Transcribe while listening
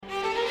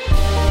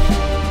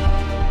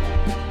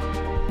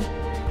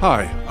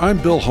Hi, I'm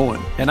Bill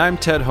Hohen. And I'm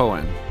Ted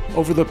Hohen.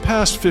 Over the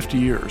past 50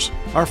 years,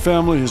 our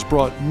family has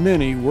brought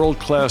many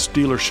world-class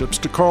dealerships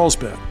to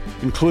Carlsbad,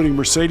 including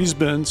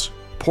Mercedes-Benz,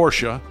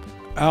 Porsche,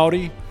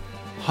 Audi,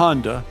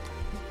 Honda,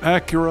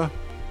 Acura,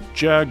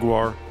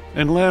 Jaguar,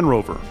 and Land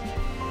Rover.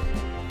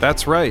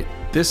 That's right.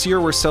 This year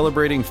we're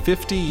celebrating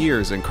 50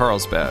 years in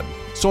Carlsbad.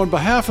 So on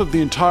behalf of the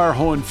entire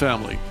Hohen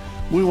family,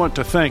 we want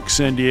to thank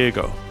San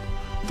Diego.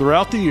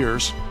 Throughout the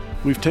years,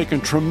 we've taken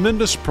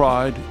tremendous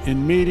pride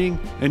in meeting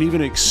and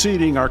even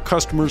exceeding our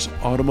customers'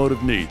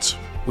 automotive needs.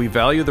 We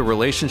value the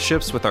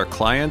relationships with our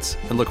clients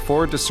and look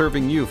forward to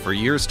serving you for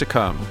years to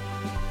come.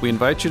 We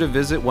invite you to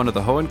visit one of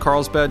the Hohen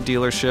Carlsbad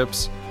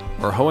dealerships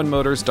or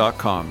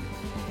hohenmotors.com.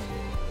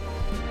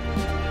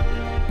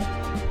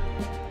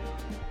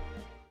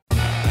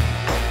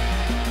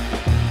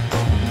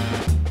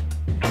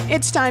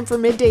 It's time for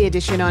Midday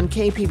Edition on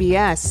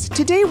KPBS.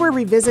 Today we're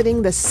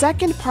revisiting the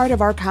second part of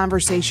our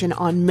conversation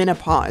on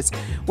menopause,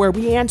 where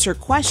we answer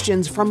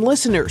questions from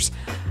listeners.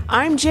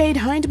 I'm Jade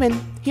Hindman.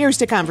 Here's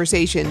to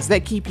conversations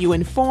that keep you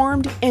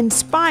informed,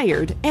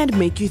 inspired, and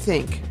make you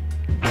think.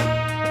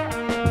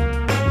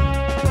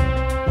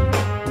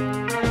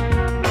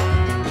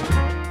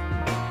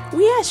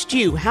 We asked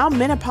you how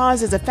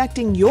menopause is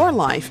affecting your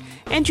life,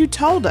 and you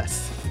told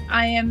us.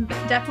 I am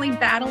definitely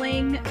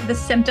battling the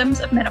symptoms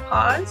of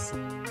menopause.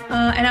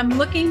 And I'm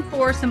looking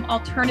for some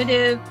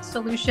alternative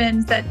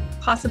solutions that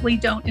possibly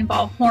don't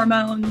involve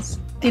hormones,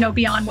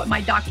 beyond what my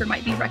doctor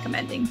might be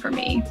recommending for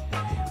me.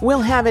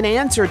 We'll have an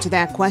answer to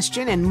that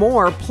question and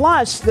more,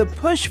 plus the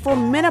push for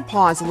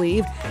menopause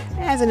leave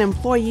as an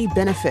employee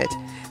benefit.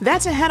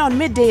 That's ahead on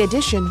Midday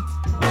Edition.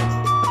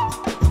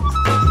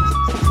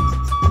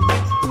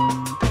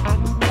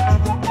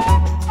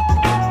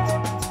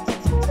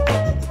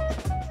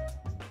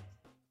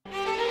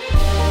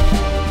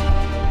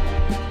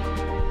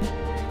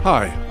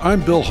 Hi,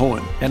 I'm Bill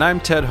Hohen. And I'm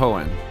Ted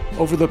Hohen.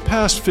 Over the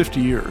past 50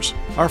 years,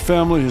 our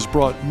family has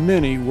brought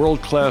many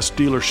world-class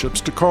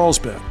dealerships to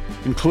Carlsbad,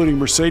 including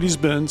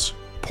Mercedes-Benz,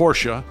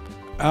 Porsche,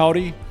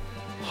 Audi,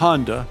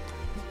 Honda,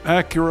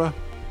 Acura,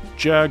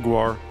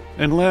 Jaguar,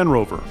 and Land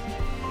Rover.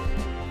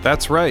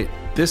 That's right.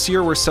 This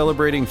year we're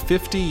celebrating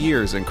 50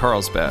 years in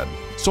Carlsbad.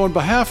 So on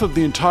behalf of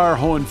the entire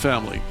Hohen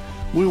family,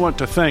 we want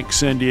to thank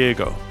San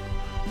Diego.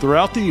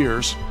 Throughout the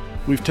years,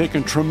 we've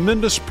taken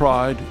tremendous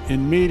pride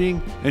in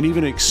meeting and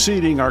even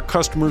exceeding our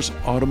customers'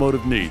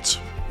 automotive needs.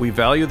 We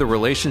value the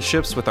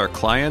relationships with our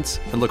clients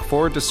and look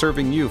forward to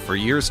serving you for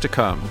years to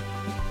come.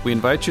 We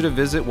invite you to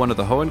visit one of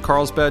the Hohen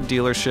Carlsbad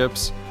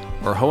dealerships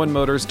or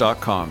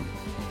hohenmotors.com.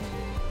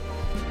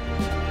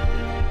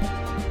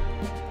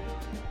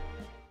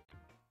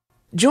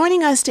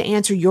 Joining us to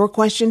answer your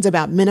questions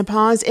about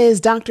menopause is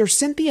Dr.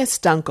 Cynthia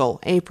Stunkel,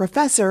 a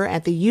professor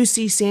at the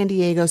UC San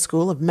Diego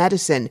School of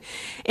Medicine,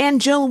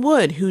 and Jill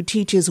Wood, who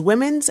teaches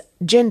women's,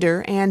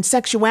 gender, and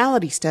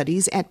sexuality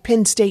studies at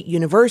Penn State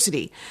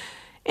University.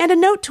 And a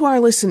note to our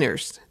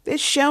listeners,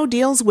 this show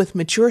deals with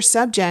mature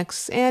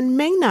subjects and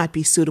may not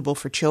be suitable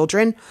for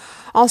children.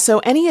 Also,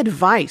 any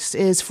advice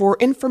is for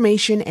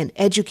information and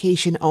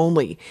education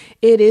only.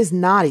 It is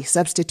not a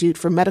substitute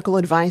for medical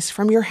advice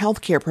from your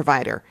healthcare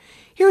provider.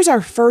 Here's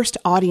our first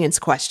audience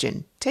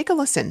question. Take a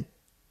listen.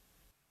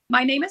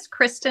 My name is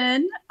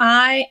Kristen.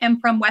 I am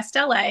from West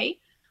LA.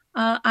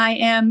 I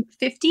am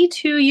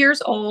 52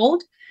 years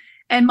old.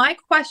 And my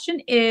question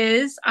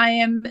is, I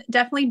am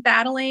definitely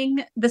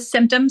battling the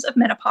symptoms of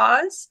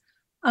menopause.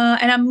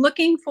 And I'm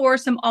looking for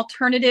some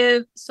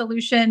alternative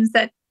solutions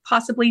that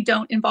possibly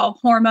don't involve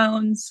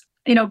hormones,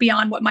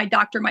 beyond what my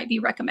doctor might be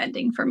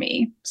recommending for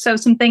me. So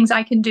some things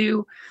I can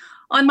do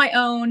on my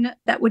own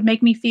that would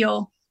make me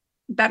feel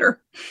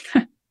better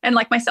and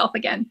like myself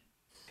again.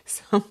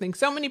 Something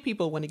so many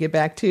people want to get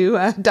back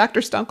to.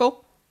 Dr.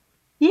 Stunkel?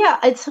 Yeah,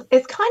 it's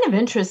kind of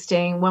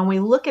interesting when we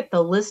look at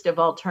the list of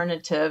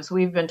alternatives.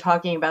 We've been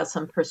talking about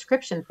some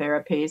prescription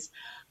therapies,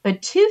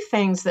 but two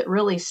things that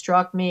really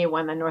struck me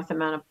when the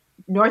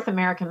North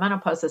American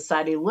Menopause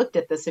Society looked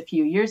at this a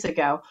few years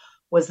ago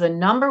was the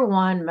number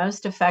one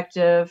most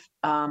effective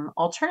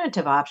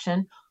alternative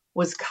option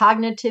was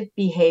cognitive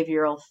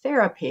behavioral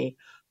therapy,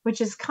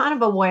 which is kind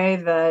of a way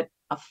that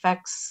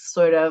affects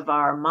sort of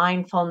our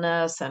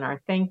mindfulness and our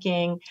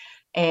thinking.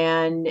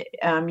 And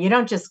you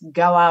don't just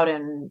go out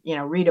and,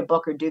 read a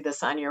book or do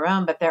this on your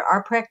own, but there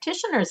are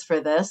practitioners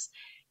for this,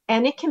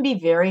 and it can be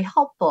very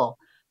helpful.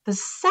 The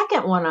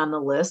second one on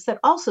the list that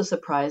also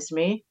surprised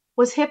me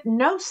was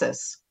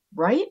hypnosis,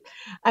 right?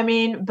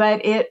 But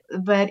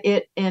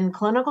it in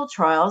clinical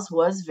trials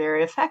was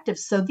very effective.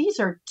 So these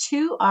are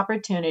two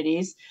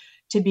opportunities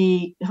to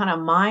be kind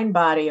of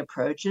mind-body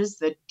approaches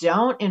that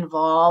don't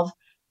involve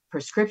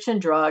prescription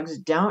drugs,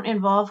 don't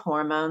involve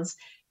hormones,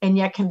 and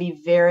yet can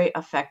be very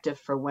effective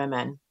for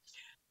women.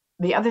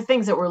 The other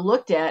things that were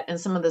looked at in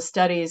some of the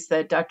studies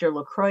that Dr.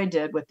 LaCroix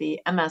did with the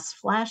MS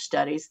flash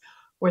studies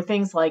were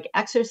things like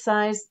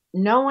exercise.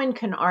 No one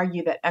can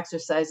argue that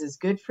exercise is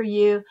good for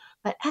you,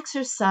 but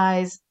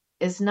exercise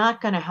is not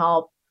going to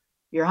help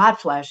your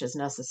hot flashes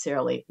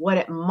necessarily. What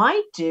it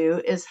might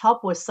do is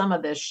help with some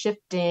of the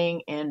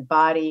shifting in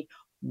body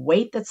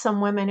weight that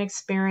some women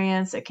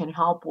experience. It can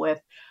help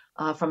with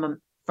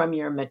from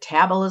your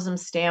metabolism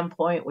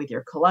standpoint, with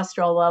your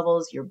cholesterol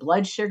levels, your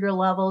blood sugar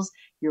levels,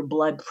 your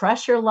blood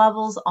pressure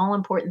levels, all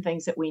important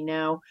things that we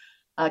know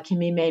can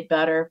be made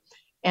better.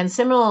 And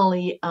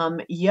similarly,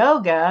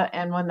 yoga,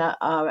 and when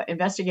the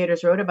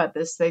investigators wrote about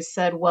this, they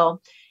said,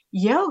 well,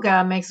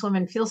 yoga makes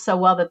women feel so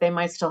well that they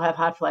might still have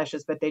hot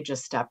flashes, but they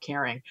just stop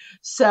caring.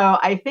 So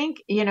I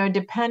think,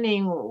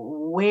 depending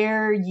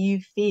where you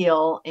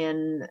feel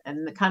in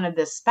the kind of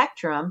this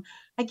spectrum,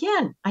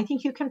 again, I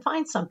think you can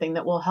find something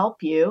that will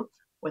help you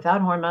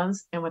without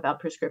hormones and without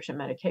prescription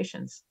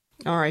medications.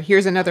 All right,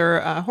 here's another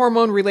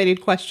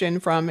hormone-related question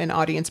from an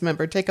audience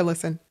member. Take a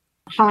listen.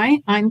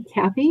 Hi, I'm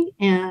Kathy,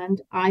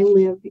 and I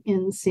live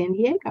in San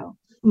Diego.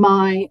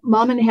 My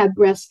mom had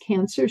breast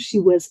cancer. She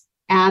was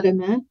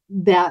adamant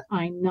that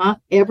I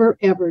not ever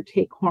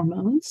take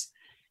hormones.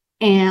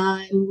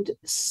 And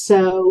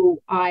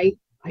so I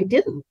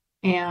didn't,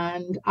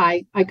 and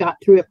I got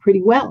through it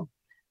pretty well.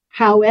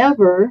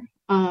 However,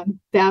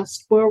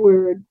 fast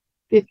forward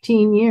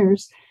 15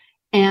 years,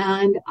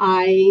 and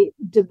I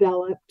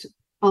developed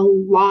a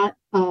lot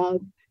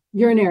of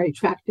urinary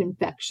tract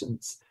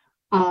infections,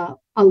 a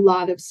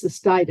lot of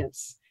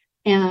cystitis.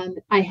 And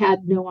I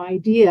had no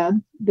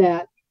idea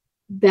that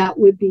that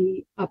would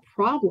be a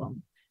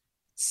problem.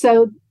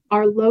 So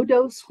are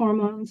low-dose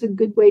hormones a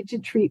good way to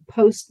treat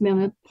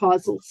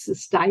postmenopausal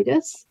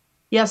cystitis?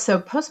 Yes, so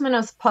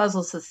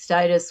postmenopausal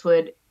cystitis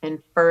would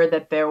infer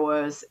that there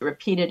was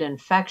repeated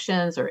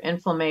infections or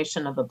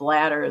inflammation of the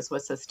bladder, is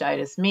what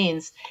cystitis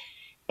means.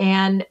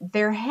 And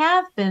there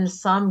have been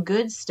some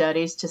good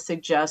studies to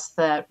suggest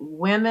that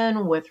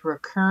women with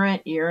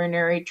recurrent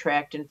urinary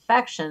tract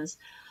infections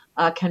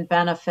can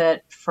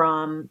benefit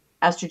from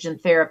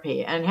estrogen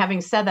therapy. And having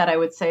said that, I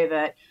would say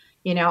that,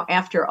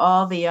 after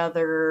all the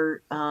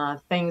other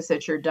things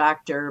that your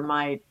doctor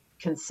might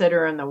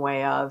consider in the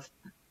way of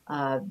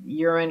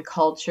urine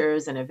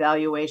cultures and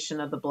evaluation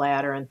of the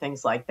bladder and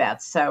things like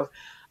that. So,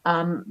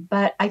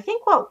 but I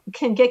think what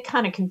can get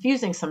kind of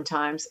confusing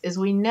sometimes is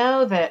we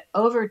know that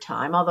over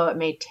time, although it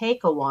may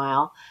take a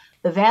while,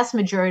 the vast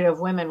majority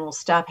of women will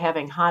stop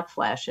having hot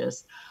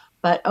flashes.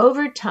 But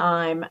over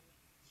time,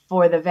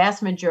 for the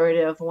vast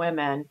majority of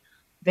women,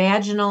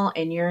 vaginal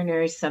and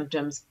urinary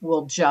symptoms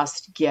will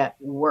just get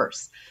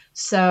worse.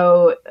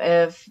 So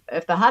if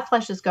the hot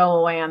flashes go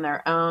away on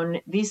their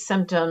own, these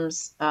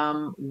symptoms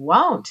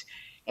won't.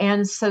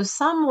 And so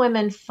some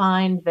women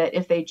find that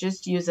if they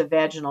just use a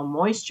vaginal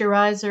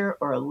moisturizer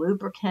or a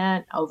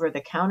lubricant,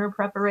 over-the-counter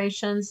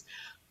preparations,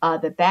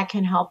 that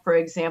can help. For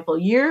example,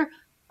 your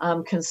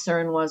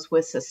concern was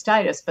with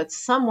cystitis, but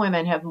some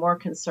women have more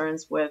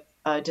concerns with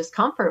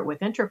discomfort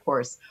with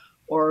intercourse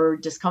or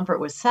discomfort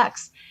with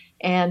sex.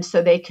 And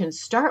so they can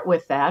start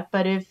with that.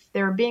 But if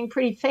they're being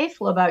pretty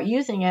faithful about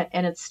using it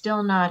and it's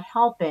still not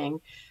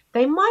helping,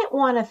 they might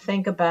want to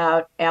think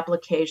about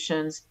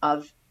applications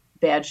of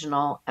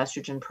vaginal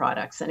estrogen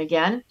products. And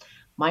again,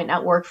 might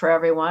not work for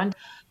everyone,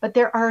 but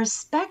there are a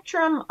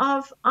spectrum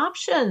of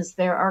options.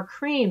 There are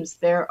creams,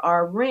 there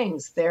are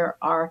rings, there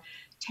are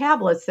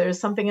tablets, there's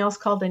something else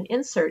called an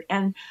insert.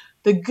 And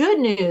the good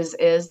news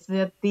is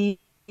that these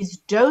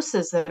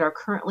doses that are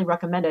currently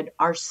recommended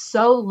are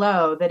so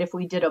low that if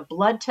we did a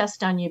blood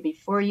test on you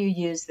before you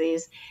use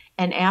these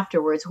and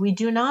afterwards, we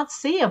do not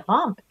see a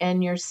bump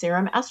in your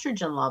serum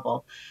estrogen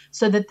level.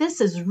 So that this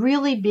is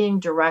really being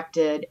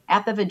directed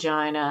at the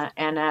vagina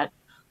and at,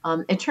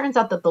 it turns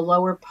out that the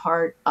lower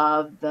part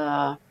of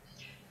the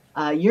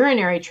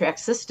urinary tract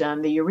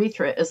system, the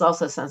urethra, is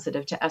also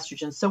sensitive to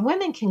estrogen. So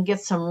women can get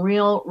some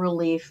real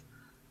relief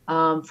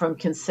from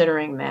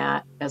considering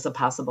that as a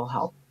possible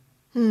help.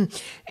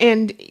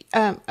 And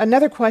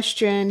another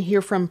question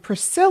here from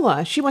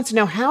Priscilla. She wants to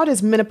know, how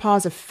does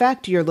menopause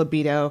affect your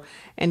libido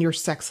and your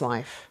sex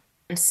life?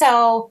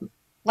 So,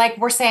 like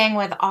we're saying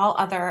with all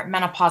other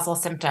menopausal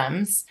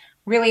symptoms,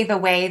 really the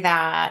way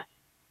that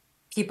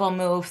people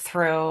move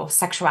through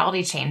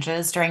sexuality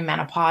changes during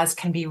menopause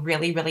can be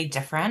really, really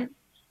different.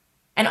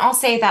 And I'll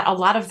say that a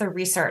lot of the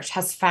research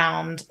has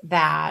found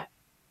that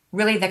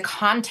really the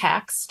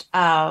context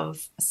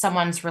of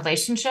someone's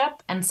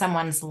relationship and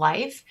someone's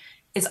life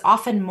is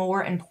often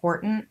more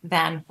important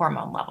than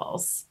hormone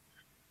levels.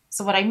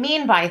 So what I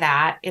mean by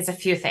that is a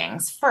few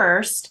things.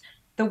 First,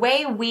 the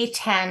way we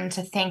tend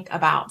to think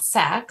about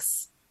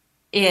sex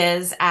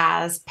is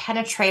as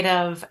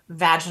penetrative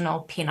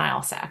vaginal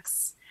penile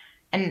sex.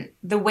 And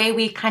the way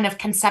we kind of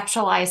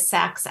conceptualize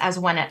sex as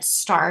when it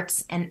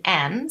starts and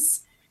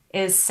ends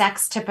is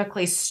sex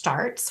typically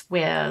starts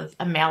with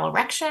a male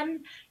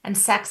erection and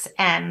sex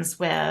ends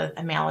with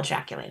a male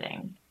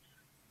ejaculating.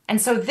 And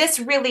so this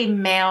really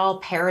male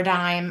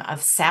paradigm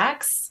of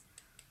sex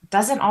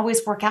doesn't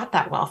always work out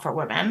that well for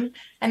women.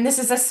 And this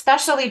is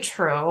especially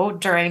true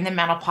during the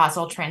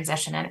menopausal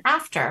transition and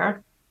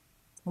after,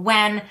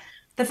 when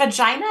the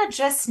vagina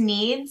just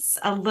needs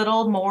a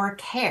little more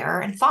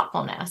care and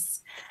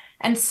thoughtfulness.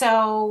 And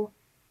so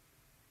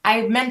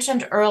I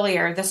mentioned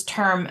earlier this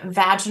term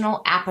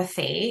vaginal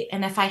apathy,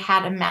 and if I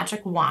had a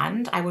magic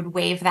wand, I would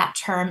wave that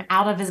term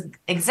out of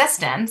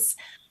existence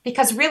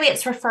because really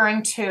it's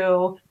referring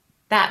to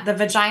that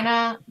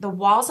the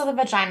walls of the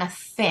vagina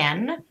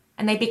thin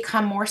and they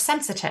become more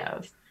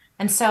sensitive.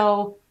 And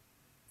so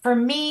for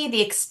me,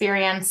 the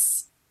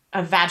experience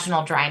of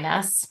vaginal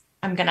dryness,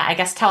 I'm going to, I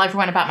guess, tell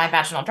everyone about my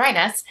vaginal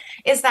dryness,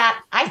 is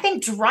that I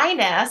think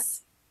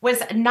dryness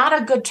was not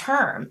a good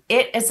term.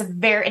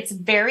 It's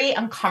very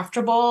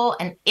uncomfortable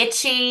and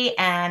itchy,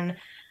 and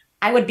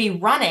I would be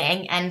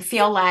running and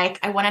feel like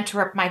I wanted to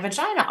rip my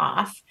vagina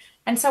off.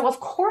 And so,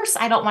 of course,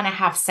 I don't want to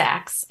have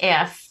sex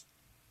if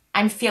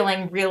I'm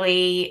feeling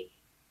really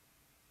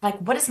like,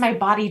 what is my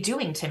body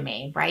doing to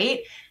me?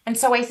 Right. And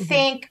so I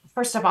think,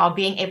 first of all,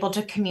 being able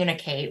to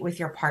communicate with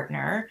your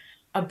partner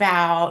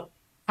about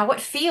how it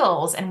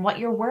feels and what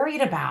you're worried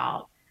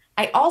about.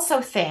 I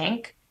also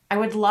think I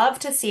would love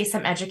to see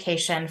some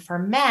education for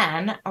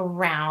men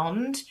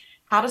around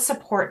how to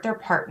support their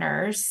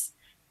partners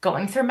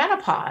going through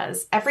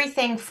menopause.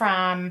 Everything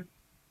from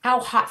how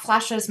hot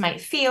flashes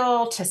might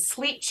feel to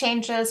sleep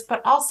changes,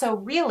 but also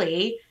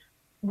really,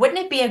 wouldn't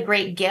it be a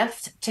great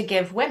gift to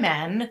give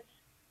women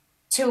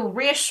to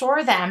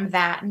reassure them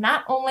that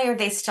not only are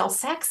they still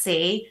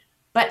sexy,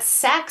 but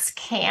sex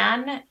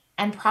can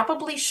and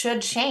probably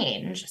should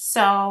change.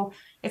 So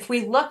if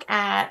we look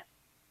at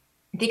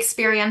the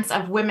experience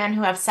of women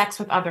who have sex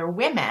with other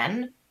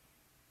women,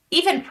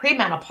 even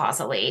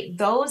premenopausally,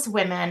 those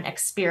women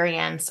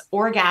experience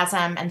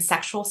orgasm and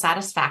sexual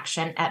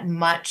satisfaction at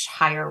much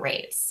higher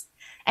rates.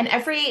 And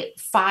every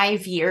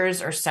 5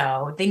 years or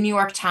so, the New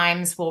York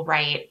Times will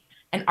write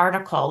an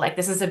article like,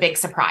 this is a big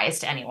surprise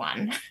to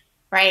anyone,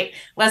 right?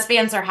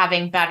 Lesbians are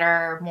having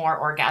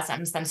more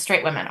orgasms than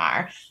straight women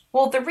are.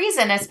 Well, the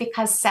reason is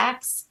because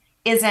sex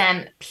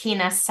isn't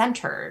penis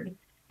centered.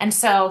 And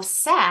so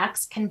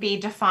sex can be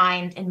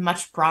defined in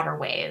much broader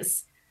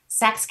ways.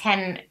 Sex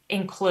can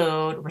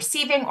include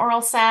receiving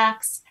oral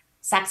sex.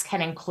 Sex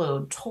can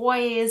include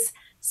toys.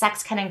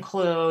 Sex can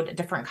include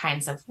different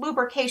kinds of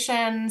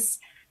lubrications.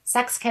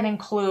 Sex can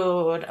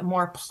include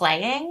more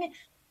playing.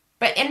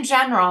 But in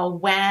general,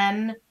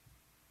 when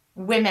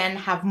women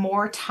have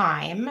more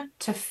time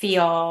to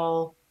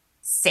feel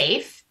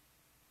safe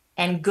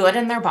and good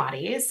in their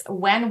bodies,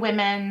 when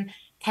women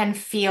can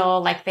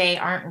feel like they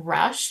aren't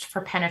rushed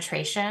for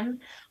penetration,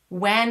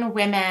 when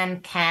women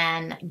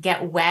can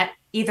get wet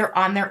either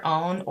on their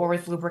own or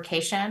with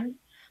lubrication,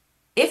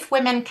 if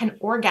women can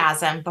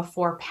orgasm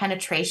before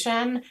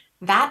penetration,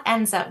 that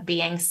ends up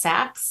being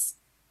sex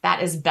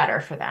that is better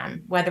for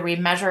them, whether we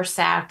measure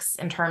sex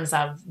in terms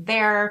of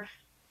their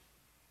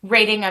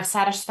rating of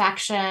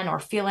satisfaction or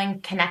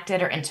feeling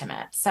connected or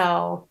intimate.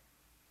 So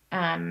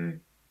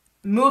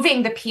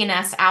moving the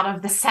penis out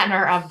of the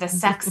center of the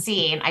sex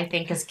scene, I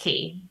think, is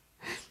key.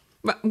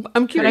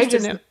 I'm curious to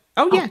know.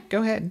 Oh, yeah,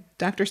 go ahead,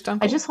 Dr.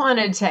 Stunkel. I just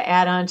wanted to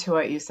add on to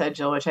what you said,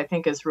 Jill, which I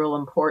think is real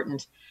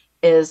important,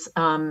 is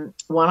when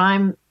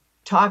I'm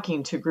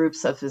talking to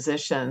groups of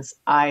physicians,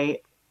 I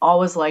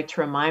always like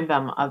to remind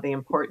them of the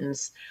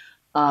importance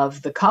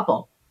of the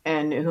couple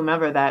and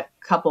whomever that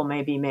couple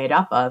may be made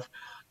up of.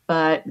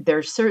 But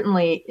there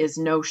certainly is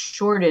no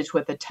shortage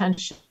with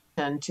attention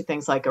to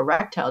things like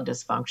erectile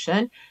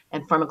dysfunction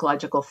and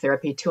pharmacological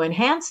therapy to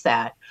enhance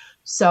that.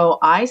 So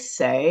I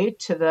say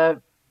to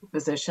the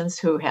physicians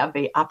who have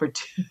the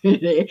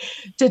opportunity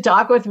to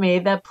talk with me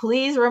that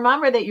please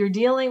remember that you're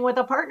dealing with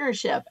a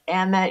partnership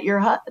and that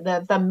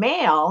the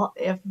male,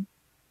 if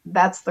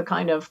that's the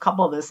kind of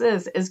couple this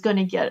is going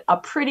to get a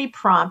pretty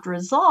prompt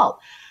result.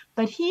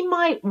 But he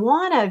might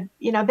want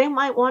to, they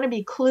might want to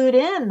be clued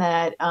in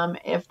that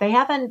if they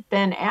haven't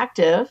been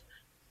active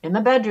in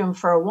the bedroom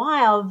for a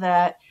while,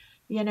 that,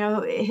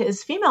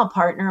 his female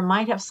partner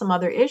might have some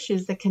other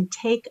issues that can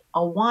take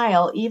a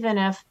while, even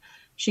if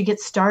she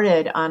gets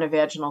started on a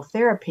vaginal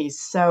therapy.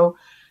 So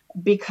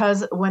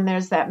because when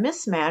there's that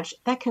mismatch,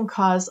 that can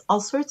cause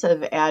all sorts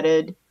of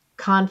added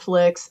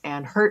conflicts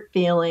and hurt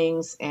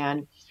feelings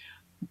and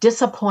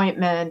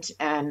disappointment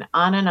and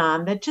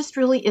on that just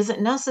really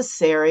isn't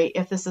necessary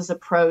if this is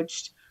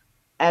approached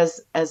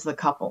as the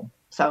couple.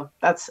 So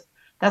that's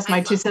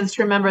my 2 cents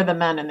to remember the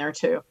men in there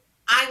too.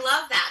 I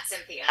love that,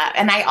 Cynthia.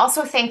 And I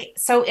also think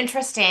so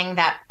interesting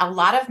that a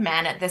lot of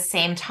men at the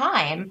same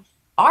time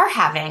are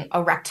having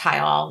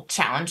erectile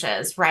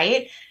challenges,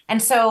 right? And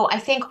so I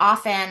think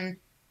often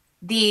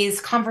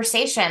these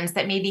conversations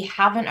that maybe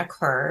haven't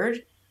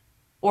occurred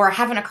or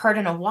haven't occurred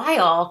in a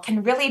while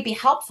can really be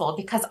helpful,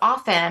 because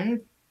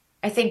often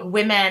I think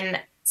women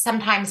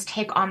sometimes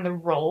take on the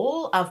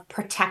role of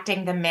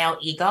protecting the male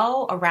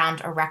ego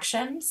around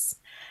erections.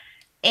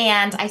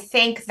 And I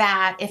think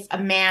that if a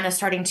man is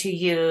starting to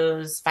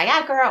use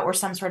Viagra or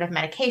some sort of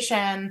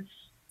medication,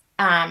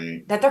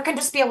 that there can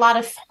just be a lot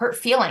of hurt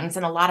feelings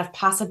and a lot of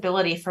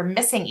possibility for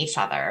missing each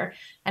other.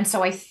 And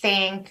so I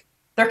think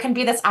there can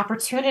be this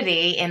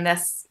opportunity in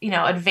this,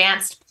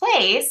 advanced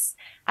place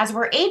as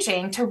we're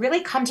aging to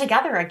really come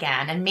together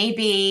again and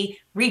maybe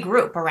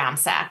regroup around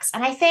sex.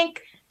 And I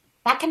think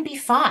that can be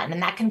fun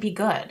and that can be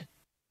good.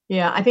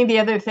 Yeah, I think the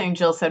other thing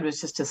Jill said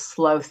was just to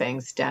slow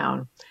things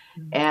down.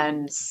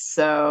 And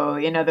so,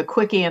 the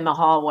quickie in the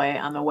hallway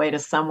on the way to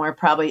somewhere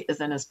probably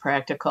isn't as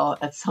practical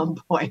at some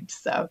point.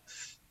 So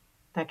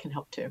that can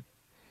help too.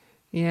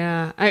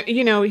 Yeah.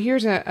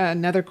 Here's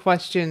another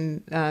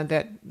question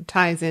that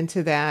ties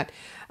into that.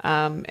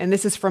 And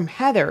this is from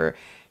Heather.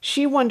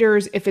 She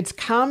wonders if it's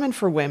common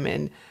for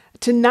women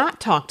to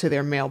not talk to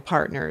their male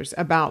partners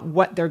about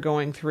what they're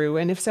going through,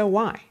 and if so,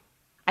 why?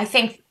 I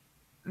think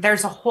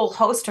there's a whole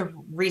host of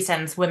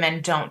reasons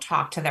women don't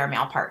talk to their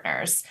male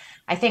partners.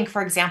 I think,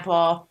 for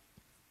example,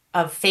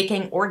 of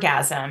faking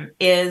orgasm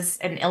is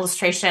an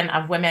illustration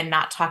of women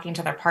not talking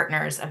to their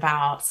partners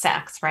about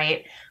sex,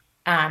 right?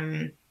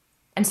 And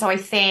so I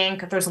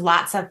think there's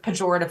lots of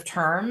pejorative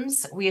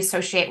terms we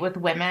associate with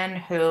women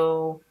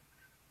who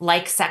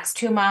like sex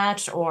too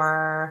much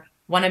or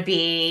want to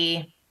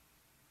be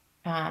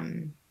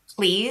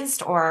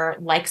pleased or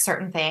like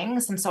certain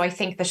things. And so I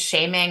think the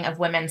shaming of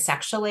women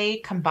sexually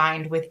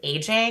combined with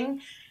aging,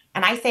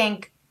 and I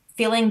think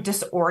feeling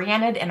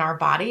disoriented in our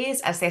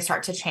bodies as they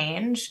start to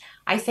change,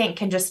 I think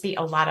can just be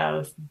a lot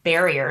of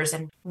barriers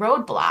and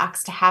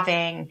roadblocks to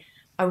having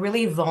a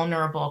really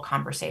vulnerable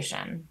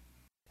conversation.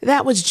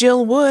 That was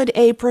Jill Wood,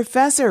 a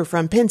professor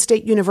from Penn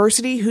State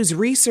University whose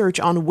research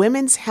on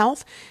women's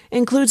health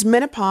includes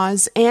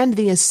menopause and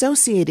the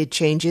associated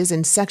changes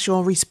in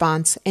sexual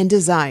response and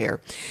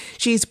desire.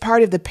 She's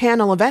part of the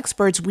panel of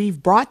experts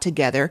we've brought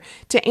together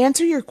to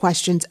answer your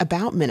questions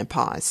about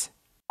menopause.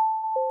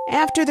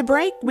 After the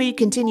break, we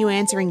continue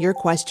answering your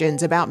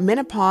questions about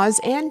menopause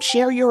and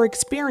share your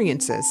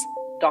experiences.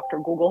 Dr.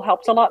 Google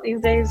helps a lot these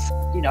days.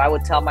 I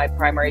would tell my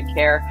primary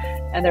care,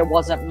 and there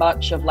wasn't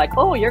much of like,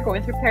 oh, you're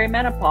going through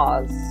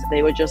perimenopause.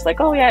 They were just like,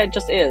 oh, yeah, it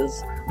just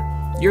is.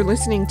 You're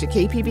listening to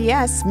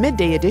KPBS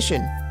Midday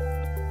Edition.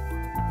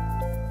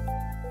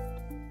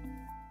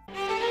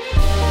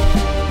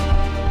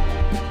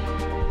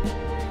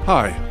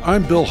 Hi,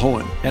 I'm Bill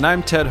Hohen. And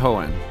I'm Ted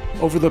Hohen.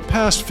 Over the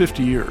past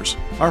 50 years,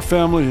 our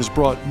family has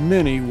brought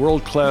many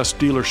world-class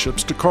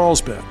dealerships to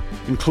Carlsbad,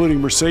 including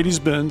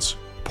Mercedes-Benz,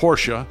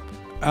 Porsche,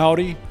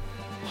 Audi,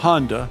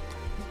 Honda,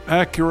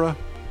 Acura,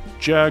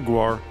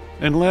 Jaguar,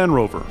 and Land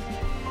Rover.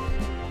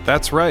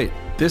 That's right.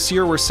 This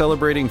year we're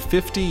celebrating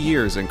 50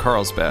 years in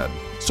Carlsbad.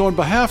 So on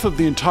behalf of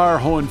the entire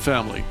Hohen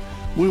family,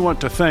 we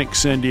want to thank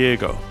San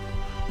Diego.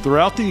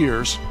 Throughout the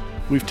years,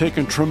 we've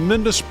taken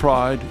tremendous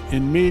pride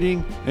in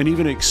meeting and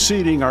even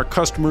exceeding our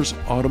customers'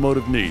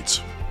 automotive needs.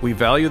 We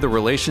value the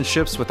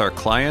relationships with our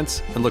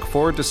clients and look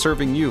forward to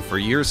serving you for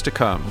years to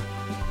come.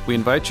 We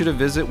invite you to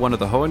visit one of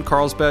the Hohen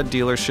Carlsbad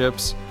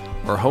dealerships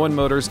or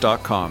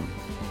hohenmotors.com.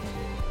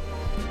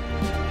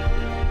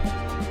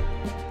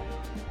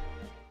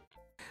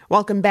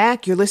 Welcome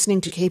back. You're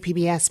listening to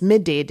KPBS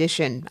Midday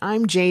Edition.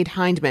 I'm Jade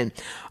Hindman.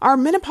 Our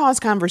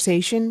menopause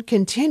conversation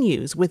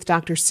continues with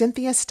Dr.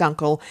 Cynthia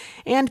Stunkel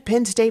and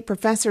Penn State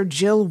professor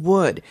Jill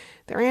Wood.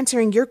 They're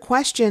answering your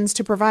questions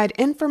to provide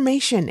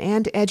information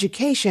and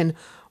education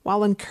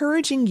while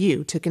encouraging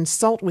you to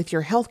consult with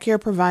your healthcare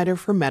provider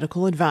for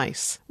medical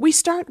advice. We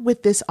start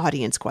with this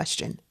audience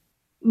question.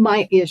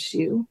 My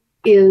issue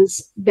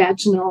is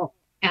vaginal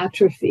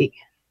atrophy.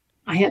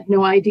 I had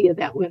no idea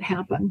that would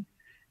happen.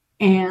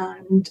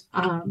 And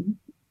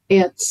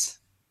it's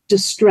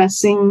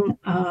distressing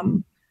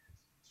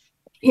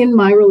in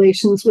my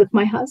relations with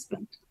my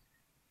husband.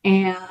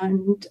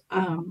 And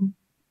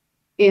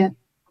it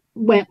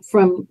went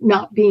from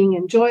not being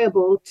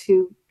enjoyable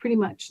to pretty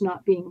much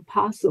not being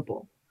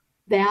possible.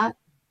 That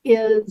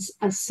is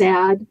a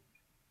sad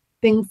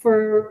thing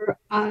for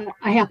a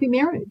happy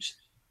marriage.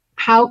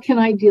 How can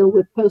I deal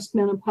with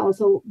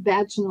postmenopausal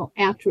vaginal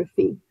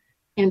atrophy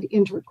and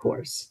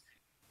intercourse?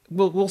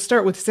 We'll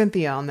start with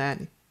Cynthia on that.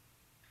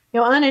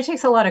 And it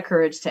takes a lot of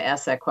courage to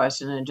ask that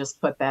question and just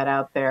put that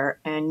out there.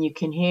 And you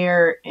can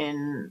hear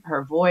in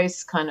her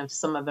voice kind of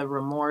some of the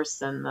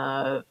remorse and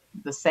the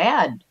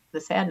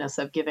sadness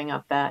of giving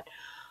up that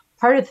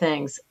part of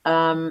things.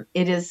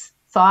 It is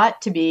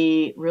thought to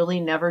be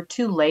really never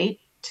too late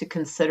to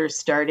consider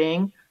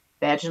starting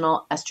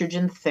vaginal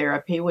estrogen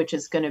therapy, which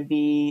is going to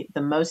be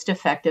the most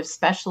effective,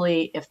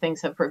 especially if things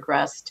have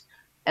progressed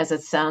as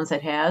it sounds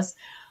it has.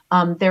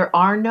 There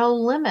are no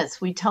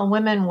limits. We tell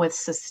women with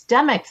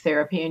systemic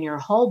therapy in your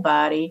whole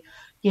body,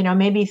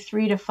 maybe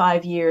 3 to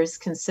 5 years,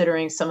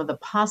 considering some of the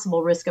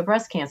possible risk of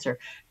breast cancer.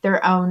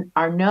 There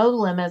are no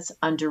limits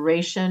on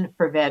duration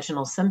for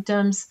vaginal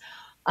symptoms.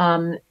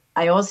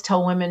 I always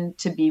tell women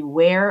to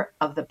beware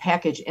of the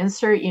package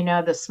insert,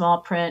 the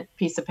small print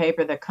piece of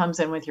paper that comes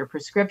in with your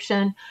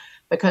prescription,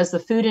 because the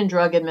Food and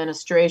Drug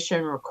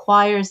Administration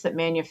requires that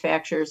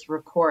manufacturers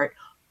report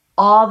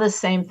all the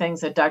same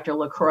things that Dr.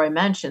 LaCroix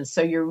mentioned.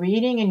 So you're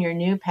reading in your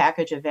new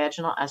package of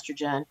vaginal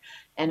estrogen,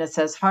 and it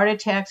says heart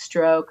attack,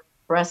 stroke,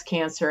 breast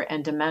cancer,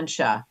 and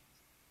dementia.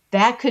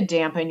 That could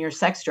dampen your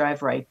sex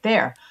drive right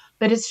there.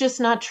 But it's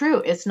just not true.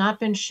 It's not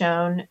been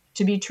shown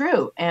to be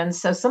true. And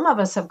so some of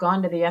us have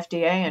gone to the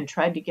FDA and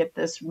tried to get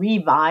this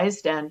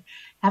revised and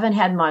haven't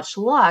had much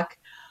luck.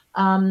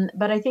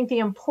 But I think the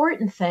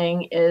important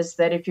thing is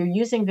that if you're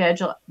using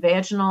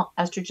vaginal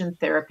estrogen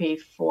therapy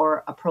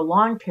for a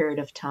prolonged period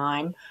of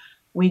time,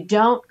 we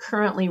don't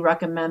currently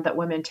recommend that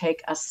women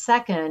take a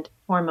second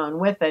hormone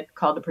with it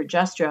called a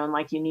progesterone,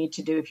 like you need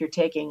to do if you're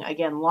taking,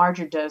 again,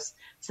 larger dose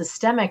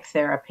systemic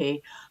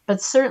therapy.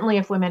 But certainly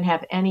if women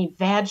have any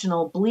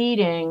vaginal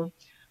bleeding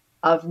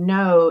of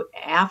note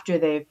after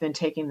they've been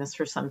taking this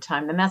for some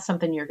time, then that's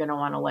something you're going to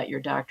want to let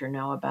your doctor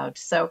know about.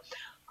 So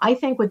I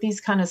think with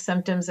these kind of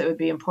symptoms, it would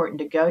be important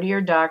to go to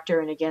your doctor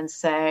and again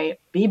say,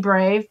 be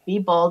brave, be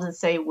bold, and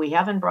say, we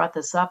haven't brought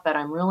this up, but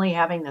I'm really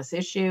having this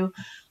issue.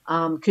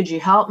 Could you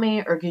help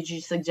me, or could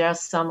you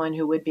suggest someone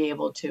who would be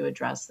able to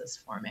address this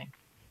for me?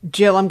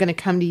 Jill, I'm going to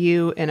come to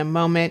you in a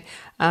moment.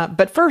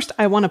 But first,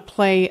 I want to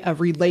play a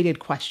related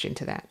question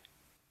to that.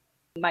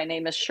 My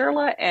name is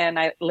Shirla, and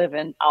I live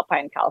in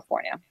Alpine,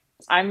 California.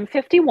 I'm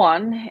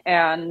 51,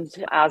 and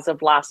as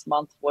of last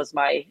month was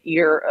my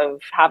year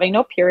of having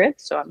no period,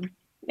 so I'm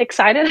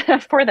excited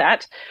for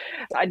that.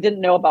 I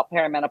didn't know about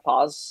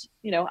perimenopause.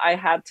 I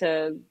had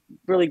to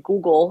really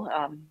Google.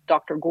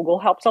 Dr. Google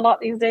helps a lot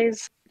these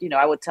days.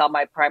 I would tell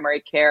my primary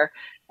care,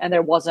 and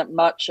there wasn't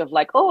much of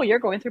like, oh, you're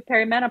going through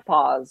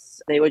perimenopause.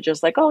 They would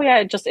just like, oh, yeah,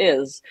 it just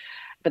is.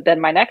 But then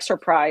my next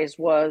surprise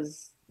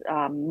was,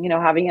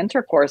 having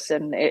intercourse,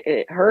 and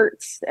it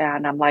hurts.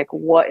 And I'm like,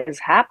 what is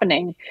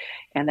happening?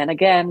 And then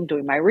again,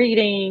 doing my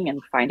reading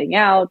and finding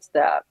out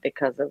that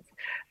because of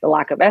the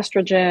lack of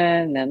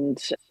estrogen, and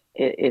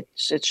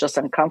it's just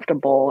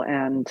uncomfortable.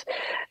 And,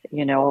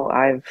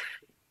 I've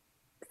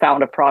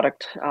found a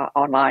product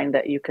online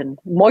that you can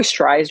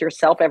moisturize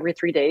yourself every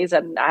 3 days.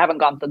 And I haven't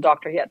gone to the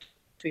doctor yet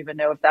to even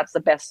know if that's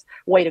the best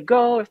way to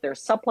go. If there's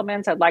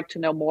supplements, I'd like to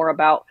know more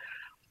about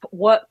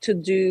what to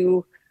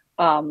do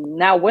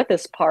now with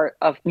this part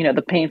of,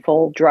 the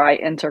painful dry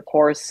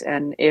intercourse,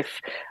 and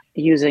if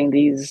using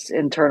these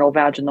internal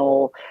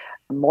vaginal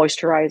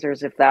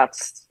moisturizers, if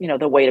that's,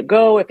 the way to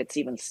go, if it's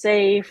even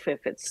safe,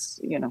 if it's,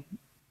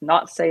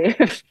 not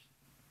safe.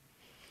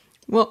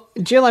 Well,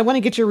 Jill, I want to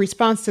get your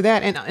response to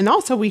that. And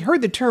also, we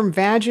heard the term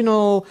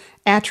vaginal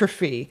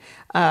atrophy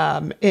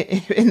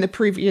in the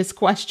previous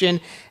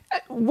question.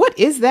 What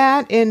is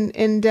that?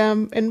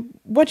 And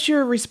what's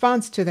your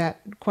response to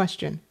that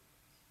question?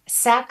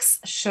 Sex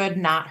should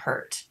not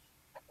hurt.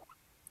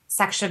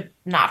 Sex should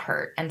not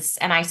hurt. And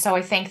I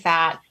think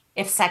that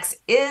if sex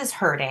is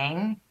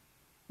hurting,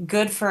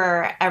 good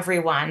for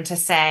everyone to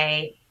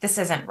say, this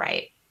isn't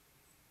right.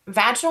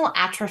 Vaginal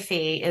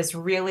atrophy is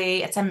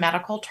really, it's a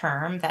medical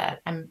term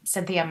that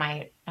Cynthia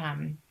might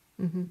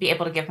be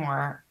able to give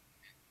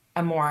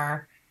a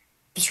more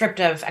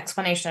descriptive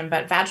explanation,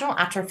 but vaginal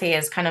atrophy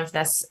is kind of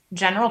this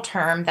general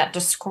term that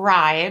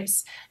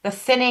describes the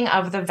thinning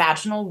of the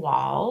vaginal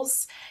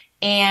walls,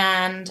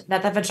 and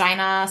that the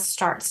vagina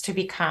starts to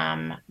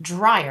become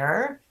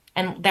drier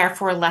and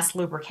therefore less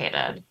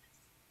lubricated.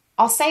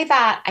 I'll say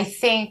that I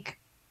think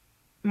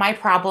my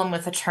problem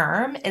with the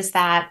term is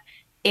that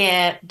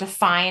it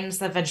defines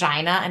the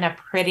vagina in a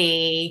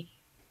pretty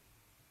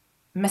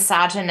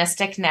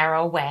misogynistic,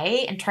 narrow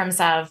way in terms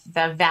of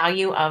the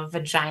value of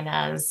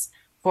vaginas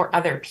for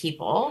other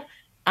people.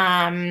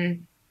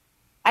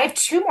 I have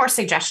two more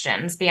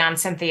suggestions beyond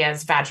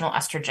Cynthia's vaginal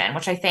estrogen,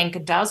 which I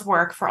think does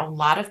work for a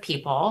lot of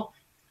people.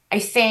 I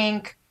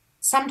think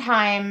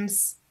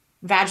sometimes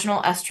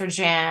vaginal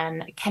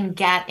estrogen can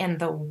get in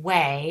the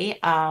way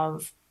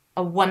of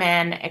a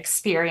woman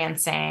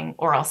experiencing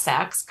oral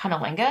sex,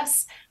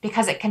 cunnilingus,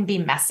 because it can be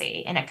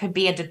messy and it could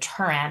be a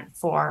deterrent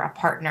for a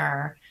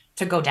partner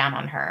to go down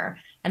on her.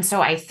 And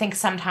so I think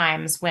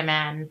sometimes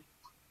women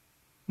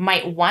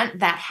might want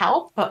that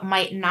help, but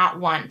might not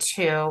want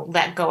to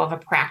let go of a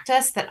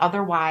practice that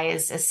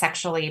otherwise is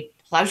sexually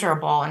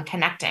pleasurable and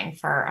connecting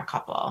for a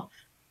couple.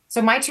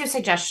 So my two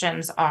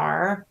suggestions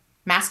are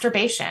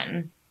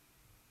masturbation.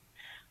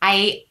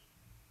 I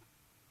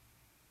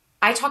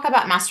talk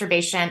about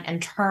masturbation in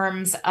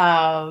terms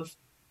of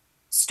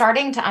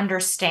starting to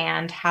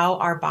understand how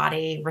our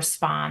body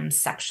responds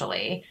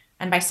sexually.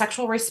 And by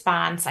sexual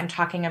response, I'm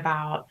talking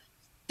about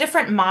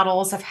different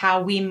models of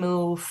how we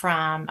move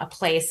from a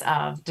place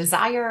of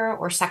desire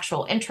or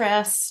sexual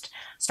interest,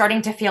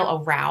 starting to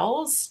feel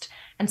aroused.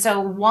 And so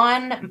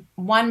one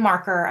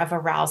marker of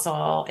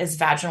arousal is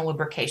vaginal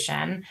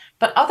lubrication,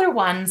 but other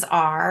ones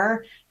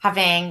are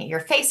having your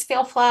face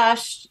feel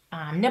flushed,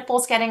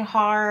 nipples getting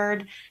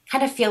hard,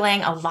 kind of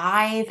feeling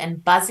alive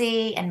and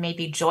buzzy and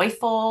maybe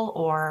joyful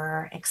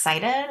or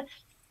excited.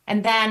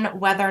 And then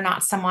whether or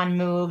not someone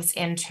moves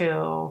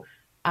into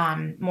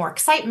more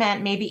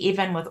excitement, maybe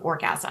even with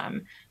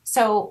orgasm.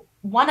 So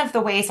one of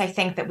the ways I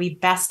think that we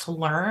best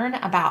learn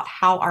about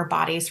how our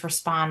bodies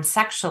respond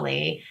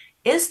sexually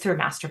is through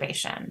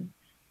masturbation.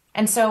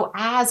 And so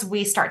as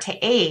we start to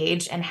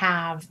age and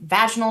have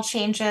vaginal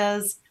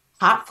changes,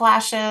 hot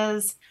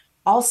flashes,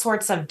 all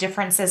sorts of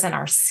differences in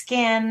our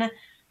skin,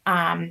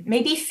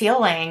 maybe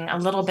feeling a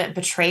little bit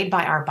betrayed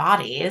by our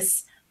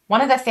bodies,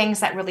 one of the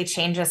things that really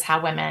changes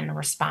how women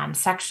respond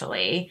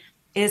sexually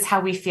is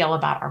how we feel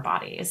about our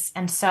bodies.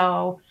 And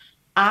so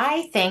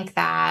I think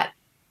that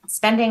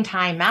spending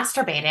time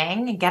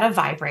masturbating, get a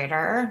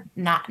vibrator,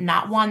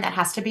 not one that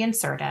has to be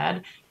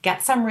inserted,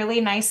 get some really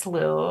nice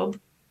lube,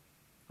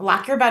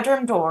 lock your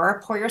bedroom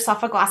door, pour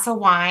yourself a glass of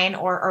wine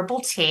or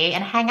herbal tea,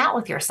 and hang out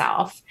with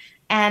yourself.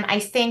 And I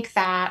think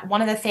that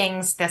one of the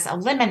things this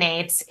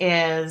eliminates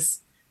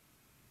is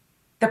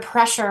the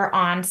pressure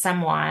on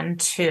someone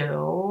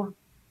to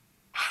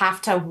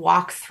have to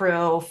walk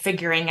through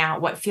figuring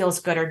out what feels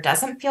good or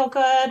doesn't feel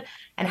good,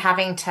 and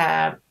having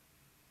to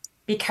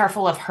be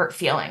careful of hurt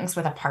feelings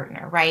with a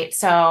partner, right?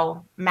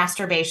 So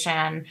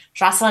masturbation,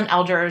 Jocelyn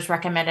Elders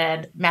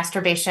recommended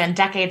masturbation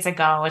decades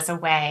ago as a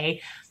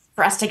way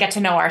for us to get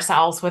to know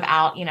ourselves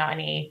without,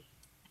 any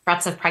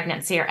threats of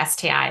pregnancy or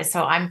STIs.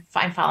 So I'm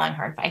following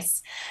her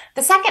advice.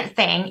 The second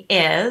thing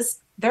is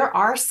there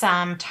are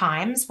some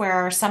times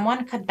where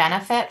someone could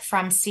benefit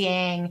from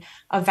seeing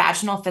a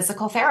vaginal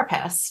physical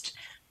therapist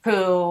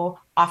who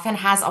often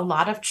has a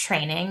lot of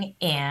training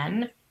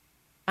in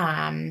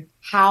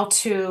how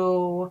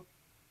to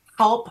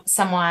help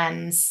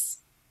someone's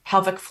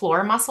pelvic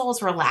floor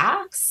muscles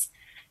relax.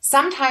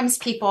 Sometimes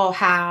people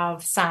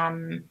have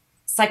some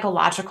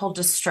psychological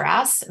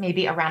distress,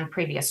 maybe around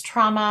previous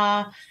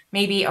trauma,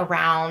 maybe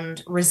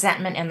around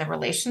resentment in the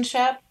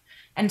relationship.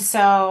 And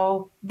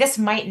so this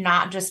might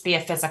not just be a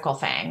physical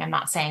thing. I'm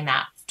not saying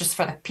that just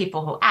for the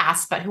people who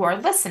ask, but who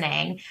are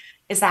listening,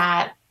 is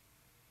that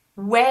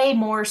way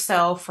more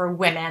so for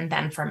women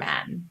than for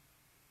men.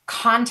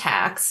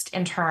 Context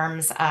in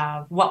terms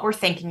of what we're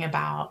thinking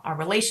about, our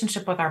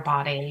relationship with our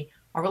body,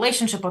 our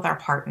relationship with our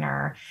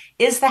partner.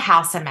 Is the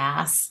house a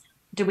mess?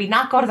 Do we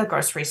not go to the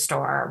grocery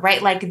store,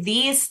 right? Like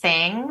these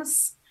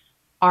things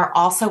are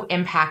also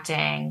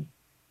impacting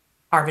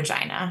our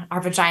vagina. Our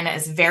vagina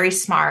is very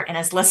smart and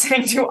is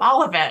listening to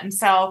all of it. And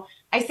so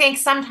I think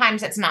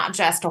sometimes it's not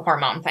just a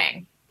hormone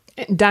thing.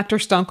 Dr.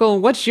 Stunkel,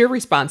 what's your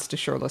response to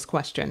Shirla's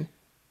question?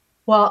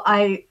 Well,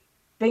 I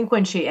think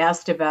when she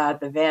asked about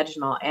the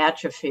vaginal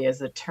atrophy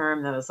as a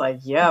term, that was like,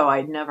 yo,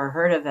 I'd never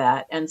heard of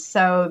that. And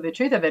so the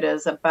truth of it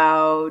is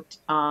about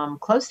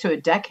close to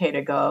a decade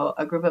ago,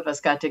 a group of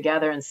us got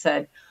together and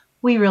said,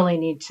 we really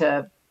need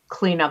to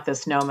clean up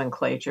this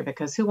nomenclature,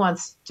 because who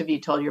wants to be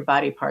told your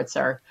body parts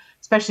are,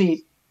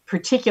 especially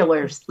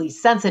particularly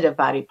sensitive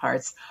body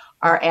parts,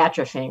 are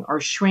atrophying or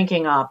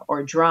shrinking up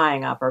or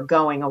drying up or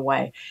going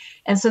away.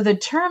 And so the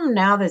term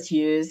now that's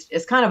used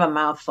is kind of a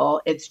mouthful.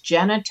 It's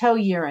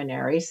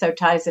genitourinary, so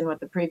ties in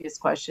with the previous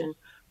question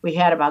we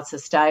had about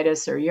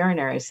cystitis or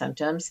urinary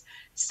symptoms,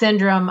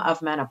 syndrome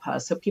of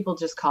menopause. So people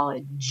just call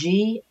it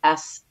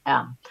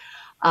GSM.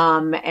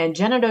 And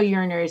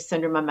genitourinary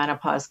syndrome of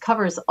menopause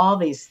covers all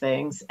these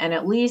things, and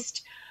at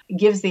least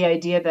gives the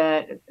idea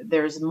that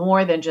there's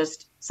more than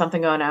just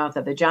something going on with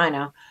the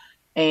vagina,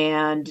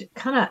 and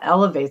kind of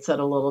elevates it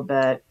a little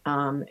bit,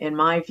 in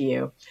my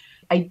view.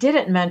 I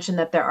didn't mention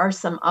that there are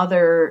some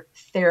other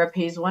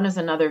therapies. One is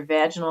another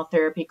vaginal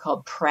therapy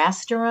called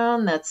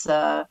prasterone. That's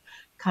a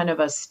kind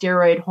of a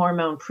steroid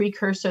hormone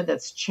precursor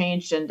that's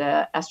changed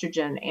into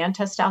estrogen and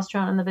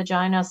testosterone in the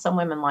vagina. Some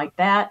women like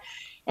that.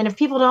 And if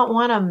people don't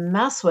want to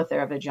mess with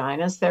their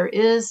vaginas, there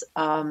is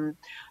a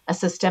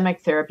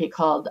systemic therapy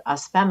called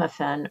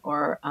ospemifene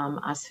or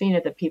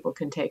Osphena that people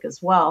can take as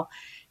well.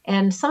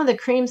 And some of the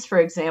creams, for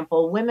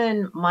example,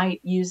 women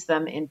might use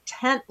them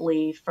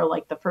intently for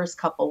like the first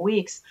couple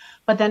weeks,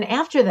 but then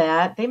after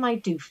that, they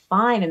might do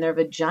fine, and their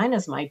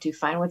vaginas might do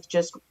fine with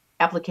just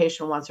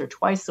application once or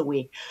twice a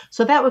week.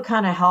 So that would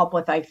kind of help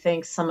with, I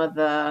think, some of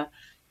the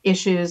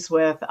issues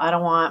with, I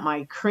don't want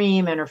my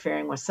cream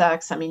interfering with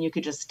sex. I mean, you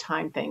could just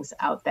time things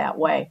out that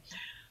way.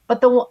 But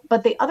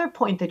the other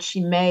point that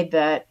she made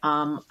that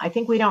I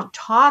think we don't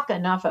talk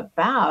enough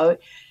about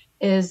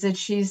is that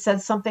she said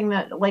something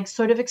that like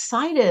sort of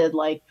excited,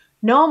 like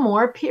no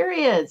more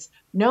periods,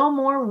 no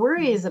more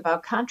worries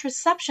about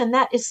contraception.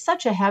 That is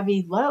such a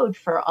heavy load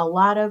for a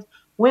lot of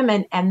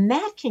women, and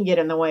that can get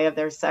in the way of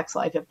their sex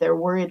life if they're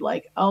worried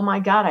like, oh my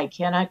God, I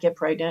cannot get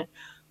pregnant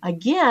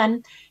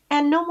again.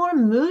 And no more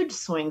mood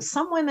swings.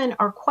 Some women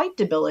are quite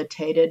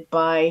debilitated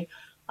by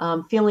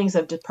feelings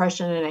of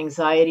depression and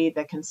anxiety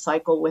that can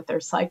cycle with their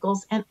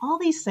cycles, and all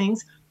these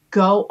things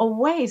go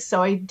away.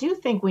 So I do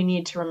think we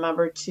need to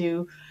remember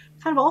to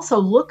kind of also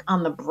look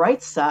on the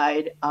bright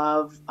side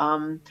of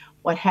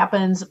what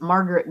happens.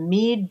 Margaret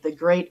Mead, the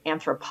great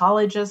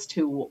anthropologist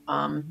who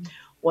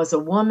was a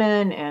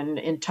woman and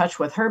in touch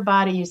with her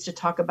body, used to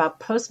talk about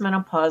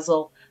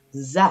postmenopausal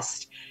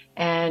zest,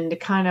 and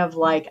kind of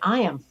like, I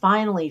am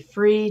finally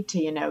free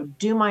to,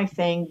 do my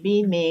thing,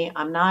 be me.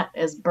 I'm not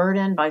as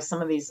burdened by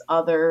some of these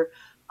other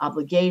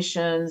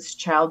obligations,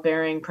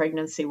 childbearing,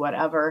 pregnancy,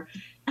 whatever.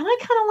 And I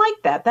kind of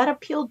like that. That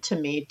appealed to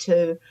me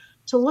to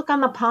look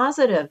on the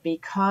positive,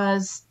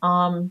 because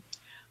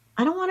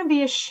I don't want to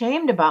be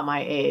ashamed about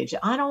my age.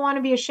 I don't want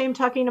to be ashamed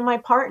talking to my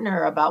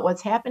partner about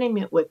what's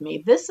happening with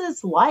me. This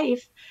is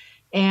life.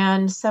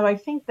 And so I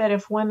think that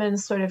if women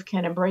sort of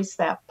can embrace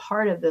that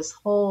part of this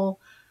whole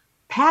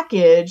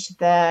package,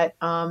 that,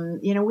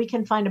 we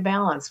can find a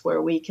balance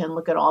where we can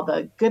look at all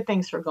the good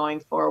things for going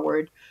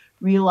forward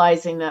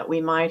realizing that we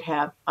might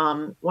have,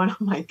 one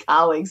of my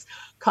colleagues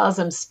calls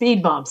them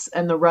speed bumps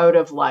in the road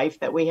of life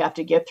that we have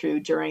to get through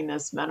during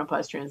this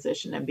menopause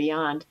transition and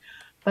beyond.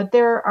 But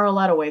there are a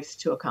lot of ways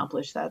to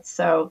accomplish that.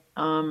 So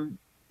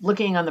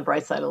looking on the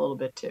bright side a little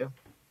bit too.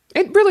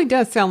 It really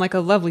does sound like a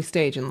lovely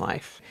stage in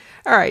life.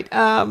 All right.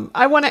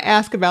 I want to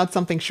ask about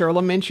something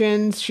Shirla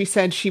mentioned. She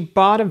said she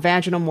bought a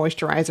vaginal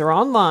moisturizer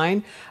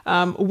online.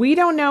 We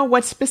don't know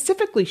what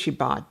specifically she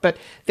bought, but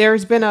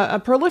there's been a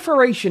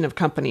proliferation of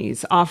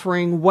companies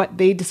offering what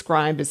they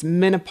describe as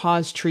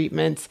menopause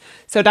treatments.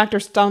 So, Dr.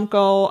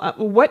 Stunkel,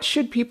 what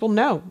should people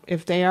know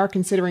if they are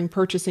considering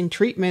purchasing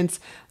treatments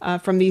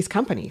from these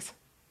companies?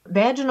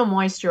 Vaginal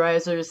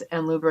moisturizers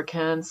and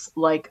lubricants,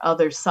 like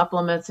other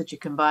supplements that you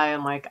can buy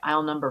in like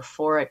aisle number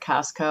 4 at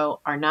Costco,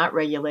 are not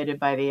regulated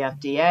by the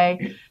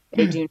FDA.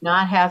 They do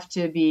not have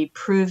to be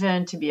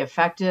proven to be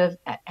effective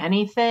at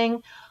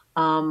anything.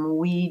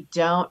 We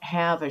don't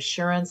have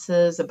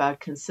assurances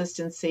about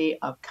consistency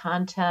of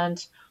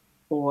content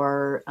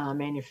or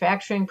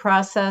manufacturing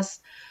process.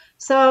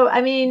 So,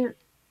 I mean,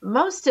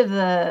 most of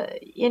the,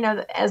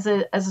 as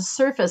a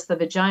surface, the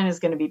vagina is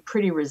going to be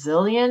pretty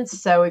resilient.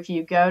 So if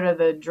you go to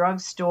the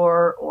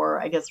drugstore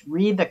or I guess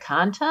read the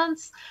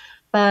contents,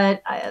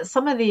 but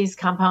some of these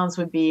compounds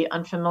would be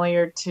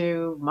unfamiliar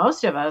to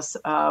most of us,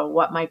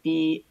 what might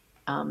be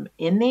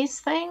in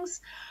these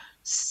things.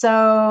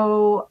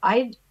 So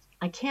I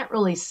can't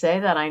really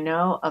say that I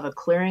know of a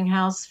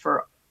clearinghouse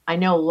I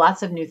know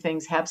lots of new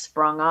things have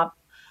sprung up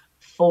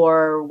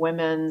for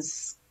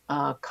women's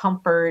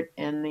comfort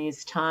in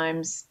these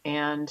times.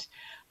 And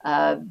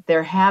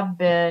there have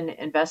been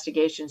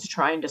investigations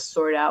trying to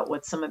sort out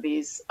what some of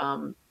these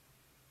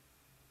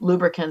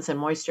lubricants and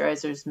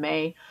moisturizers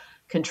may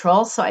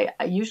control. So I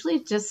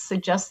usually just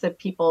suggest that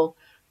people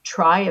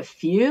try a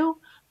few.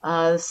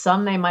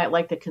 Some they might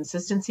like the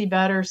consistency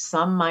better.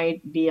 Some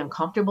might be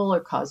uncomfortable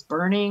or cause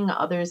burning.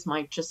 Others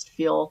might just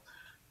feel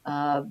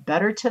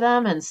better to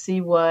them and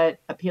see what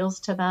appeals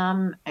to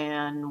them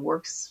and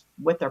works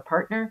with their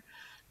partner.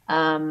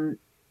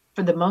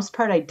 For the most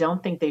part, I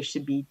don't think they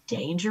should be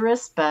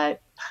dangerous,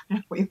 but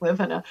we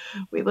live in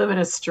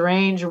a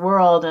strange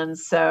world, and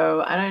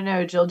so I don't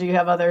know. Jill, do you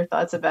have other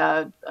thoughts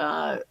about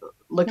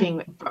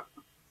looking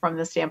from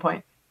this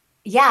standpoint?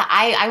 Yeah,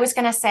 I was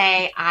going to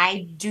say,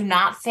 I do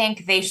not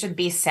think they should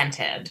be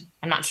scented.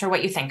 I'm not sure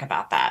what you think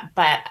about that,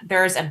 but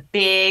there's a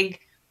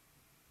big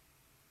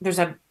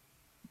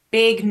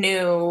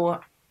new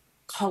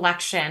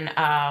collection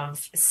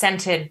of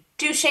scented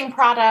douching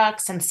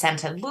products and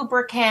scented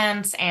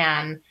lubricants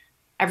and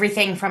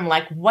everything from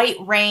like White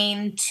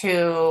Rain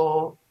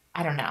to,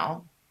 I don't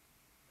know,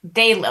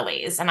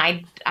 daylilies. And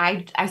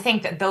I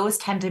think that those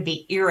tend to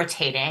be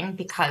irritating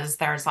because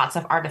there's lots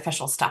of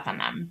artificial stuff in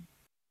them.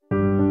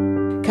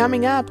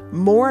 Coming up,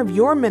 more of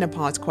your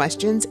menopause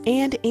questions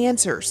and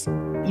answers.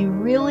 You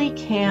really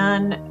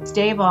can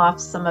stave off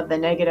some of the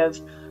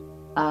negative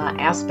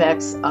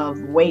aspects of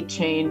weight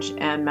change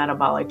and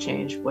metabolic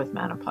change with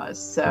menopause.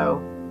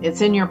 So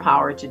it's in your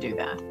power to do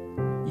that.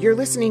 You're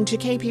listening to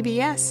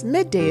KPBS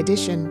Midday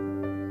Edition.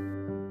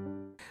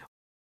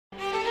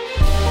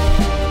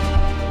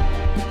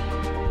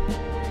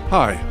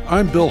 Hi,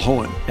 I'm Bill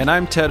Hohen. And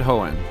I'm Ted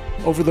Hohen.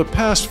 Over the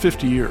past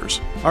 50 years,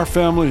 our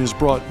family has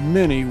brought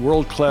many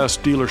world-class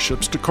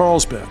dealerships to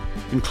Carlsbad,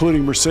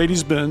 including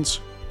Mercedes-Benz,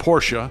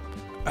 Porsche,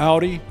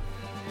 Audi,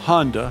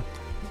 Honda,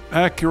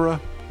 Acura,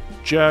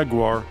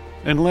 Jaguar,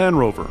 and Land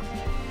Rover.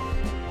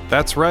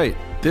 That's right.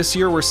 This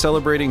year we're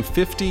celebrating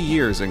 50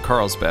 years in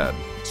Carlsbad.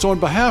 So on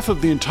behalf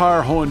of the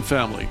entire Hohen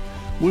family,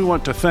 we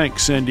want to thank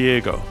San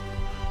Diego.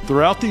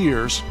 Throughout the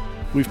years,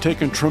 we've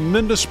taken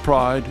tremendous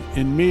pride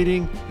in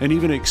meeting and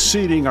even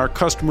exceeding our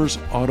customers'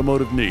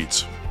 automotive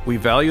needs. We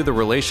value the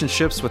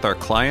relationships with our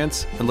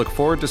clients and look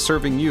forward to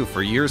serving you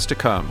for years to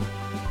come.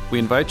 We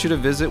invite you to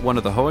visit one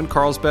of the Hohen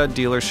Carlsbad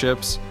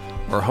dealerships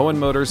or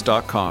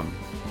hohenmotors.com.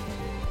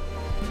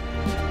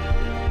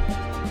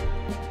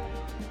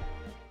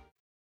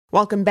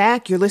 Welcome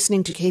back. You're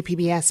listening to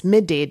KPBS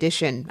Midday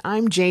Edition.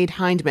 I'm Jade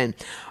Hindman.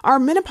 Our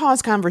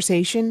menopause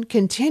conversation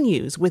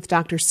continues with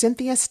Dr.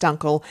 Cynthia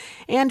Stunkel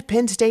and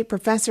Penn State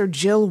professor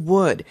Jill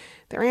Wood.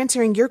 They're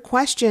answering your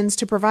questions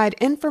to provide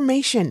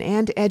information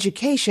and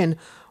education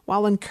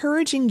while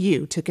encouraging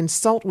you to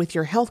consult with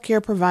your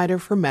healthcare provider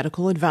for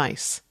medical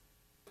advice.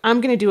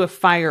 I'm going to do a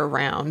fire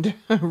round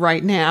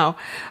right now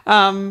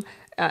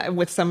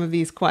with some of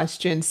these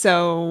questions.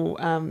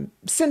 So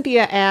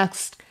Cynthia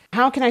asked,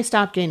 how can I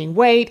stop gaining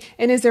weight?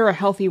 And is there a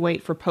healthy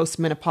weight for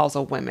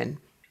postmenopausal women?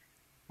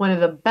 One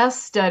of the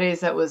best studies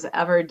that was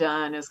ever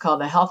done is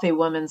called the Healthy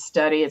Women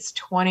Study. It's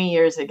 20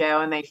 years ago,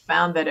 and they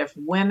found that if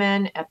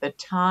women at the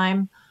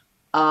time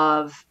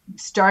of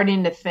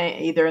starting to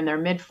think, either in their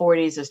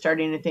mid-40s or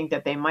starting to think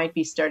that they might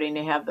be starting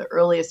to have the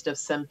earliest of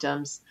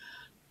symptoms,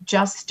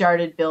 just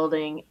started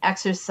building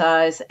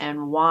exercise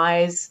and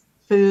wise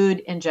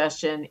food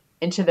ingestion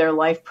into their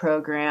life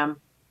program,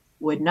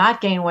 would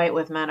not gain weight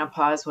with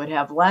menopause, would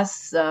have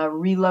less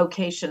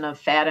relocation of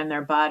fat in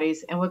their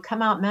bodies, and would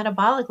come out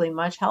metabolically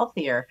much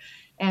healthier.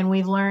 And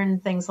we've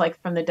learned things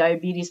like from the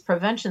diabetes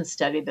prevention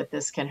study that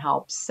this can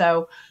help.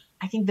 So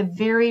I think the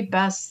very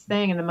best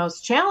thing and the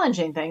most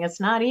challenging thing, it's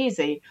not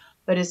easy,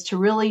 but is to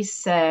really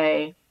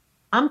say,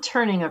 I'm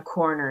turning a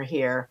corner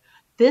here.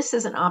 This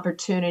is an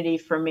opportunity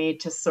for me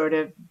to sort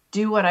of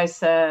do what I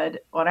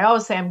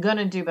always say I'm going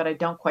to do, but I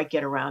don't quite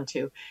get around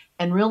to,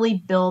 and really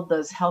build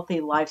those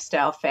healthy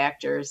lifestyle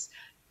factors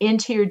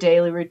into your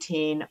daily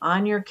routine,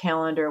 on your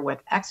calendar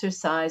with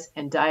exercise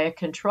and diet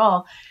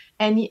control.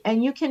 And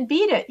you can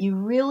beat it. You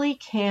really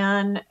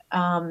can,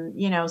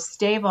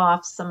 stave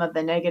off some of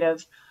the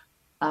negative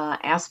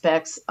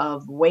aspects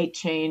of weight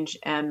change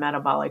and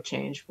metabolic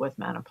change with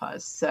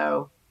menopause.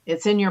 So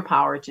it's in your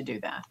power to do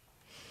that.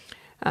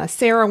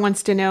 Sarah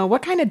wants to know,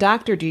 what kind of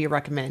doctor do you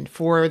recommend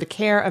for the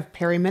care of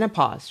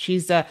perimenopause?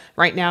 She's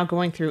right now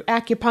going through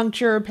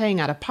acupuncture, paying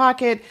out of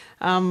pocket.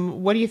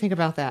 What do you think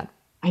about that?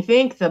 I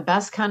think the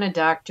best kind of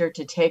doctor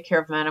to take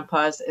care of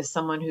menopause is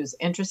someone who's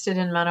interested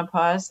in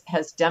menopause,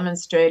 has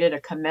demonstrated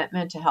a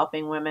commitment to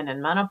helping women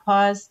in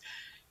menopause.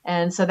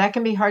 And so that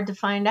can be hard to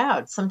find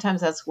out. Sometimes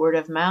that's word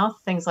of mouth.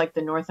 Things like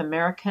the North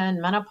American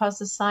Menopause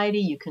Society,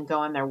 you can go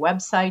on their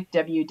website,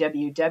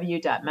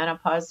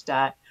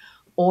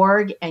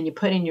 www.menopause.org, and you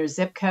put in your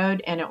zip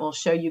code, and it will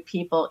show you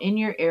people in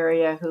your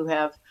area who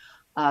have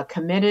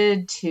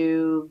committed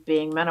to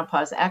being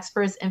menopause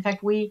experts. In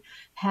fact, we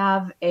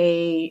have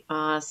a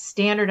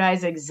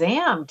standardized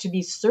exam to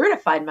be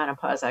certified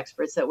menopause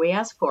experts that we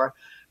ask for.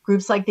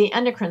 Groups like the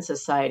Endocrine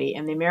Society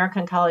and the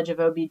American College of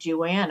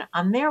OBGYN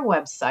on their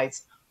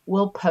websites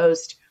will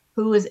post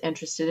who is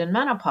interested in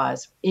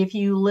menopause. If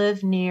you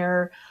live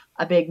near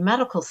a big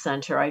medical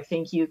center, I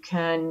think you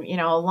can,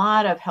 a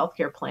lot of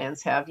healthcare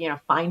plans have,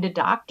 find a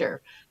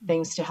doctor,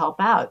 things to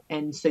help out.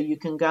 And so you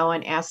can go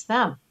and ask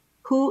them,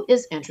 who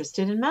is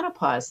interested in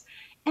menopause?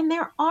 And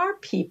there are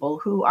people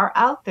who are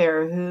out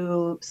there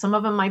who, some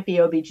of them might be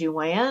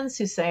OBGYNs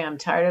who say, I'm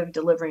tired of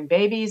delivering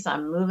babies.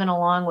 I'm moving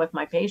along with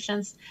my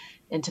patients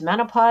into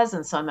menopause,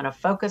 and so I'm going to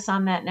focus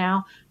on that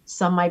now.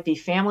 Some might be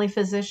family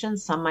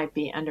physicians, some might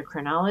be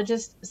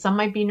endocrinologists, some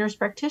might be nurse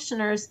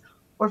practitioners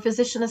or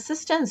physician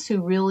assistants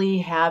who really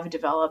have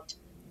developed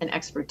an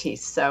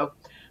expertise. So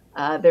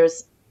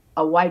there's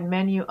a wide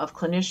menu of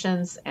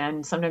clinicians,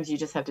 and sometimes you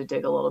just have to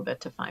dig a little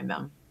bit to find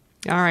them.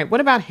 All right. What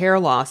about hair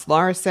loss?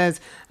 Laura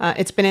says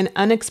it's been an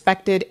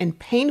unexpected and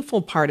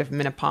painful part of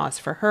menopause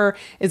for her.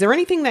 Is there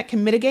anything that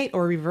can mitigate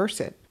or reverse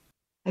it?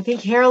 I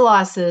think hair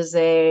loss is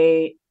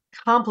a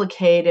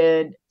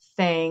complicated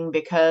thing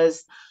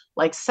because,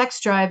 like sex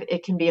drive,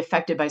 it can be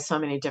affected by so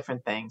many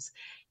different things.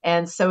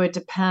 And so it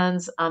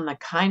depends on the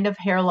kind of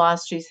hair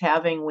loss she's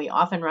having. We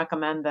often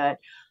recommend that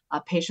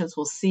patients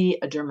will see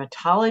a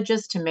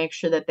dermatologist to make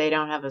sure that they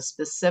don't have a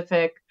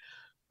specific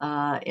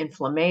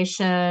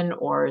inflammation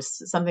or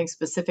something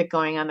specific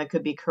going on that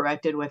could be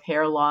corrected with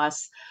hair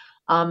loss.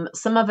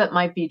 Some of it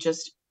might be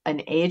just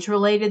an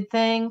age-related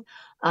thing.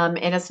 And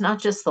it's not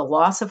just the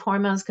loss of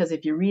hormones, because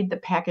if you read the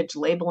package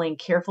labeling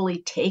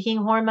carefully, taking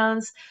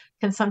hormones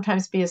can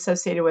sometimes be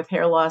associated with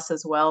hair loss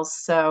as well.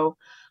 So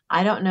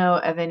I don't know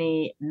of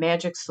any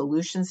magic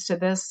solutions to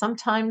this.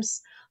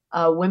 Sometimes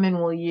women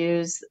will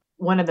use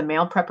one of the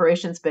male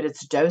preparations, but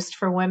it's dosed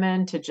for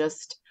women to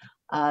just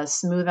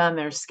smooth on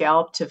their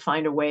scalp to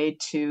find a way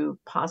to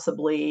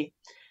possibly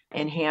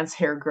enhance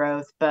hair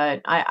growth.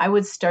 But I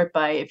would start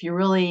by, if you're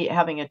really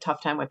having a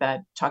tough time with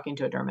that, talking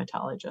to a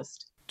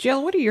dermatologist.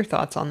 Jill, what are your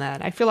thoughts on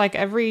that? I feel like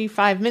every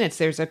 5 minutes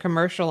there's a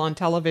commercial on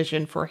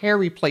television for hair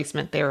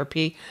replacement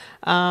therapy.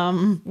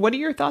 What are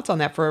your thoughts on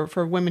that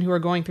for women who are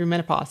going through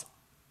menopause?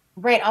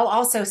 Right. I'll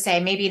also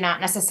say maybe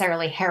not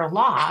necessarily hair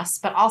loss,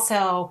 but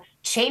also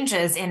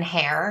changes in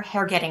hair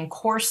getting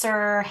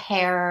coarser,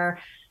 hair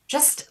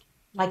just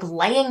like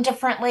laying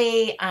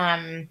differently.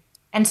 And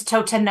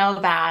so to know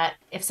that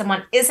if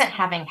someone isn't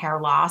having hair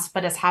loss,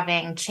 but is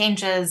having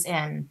changes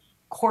in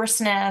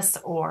coarseness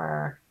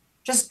or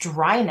just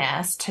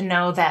dryness, to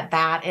know that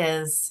that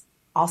is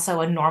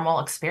also a normal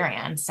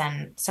experience.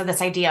 And so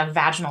this idea of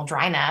vaginal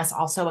dryness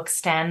also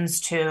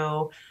extends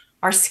to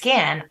our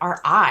skin,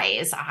 our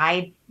eyes.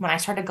 When I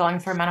started going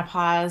through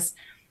menopause,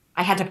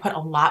 I had to put a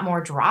lot more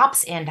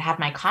drops in to have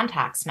my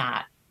contacts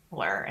not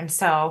blur. And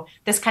so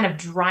this kind of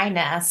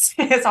dryness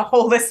is a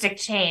holistic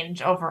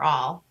change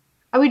overall.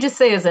 I would just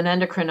say, as an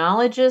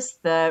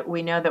endocrinologist, that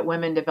we know that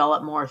women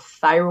develop more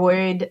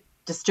thyroid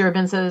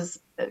disturbances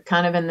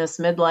kind of in this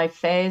midlife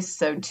phase.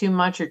 So too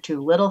much or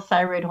too little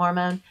thyroid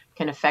hormone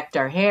can affect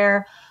our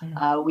hair.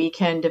 We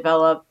can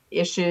develop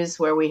issues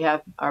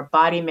where our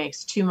body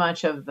makes too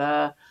much of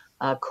the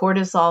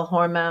cortisol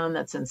hormone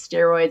that's in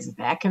steroids.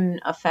 That can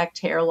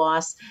affect hair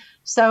loss.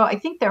 So I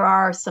think there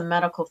are some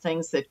medical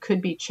things that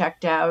could be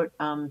checked out.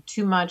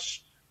 Too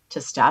much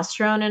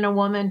testosterone in a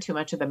woman, too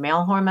much of the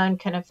male hormone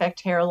can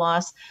affect hair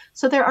loss.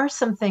 So there are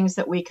some things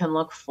that we can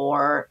look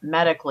for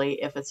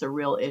medically if it's a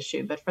real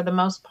issue. But for the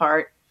most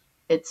part,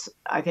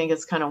 I think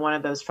it's kind of one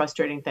of those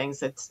frustrating things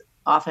that's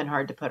often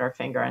hard to put our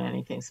finger on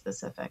anything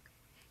specific.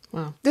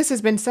 Wow. This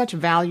has been such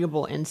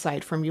valuable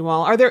insight from you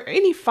all. Are there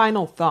any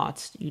final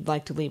thoughts you'd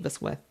like to leave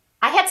us with?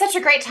 I had such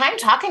a great time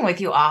talking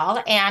with you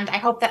all, and I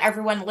hope that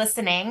everyone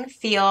listening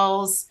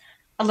feels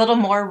a little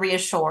more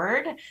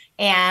reassured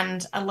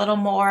and a little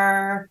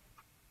more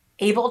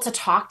able to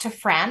talk to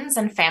friends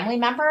and family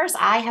members.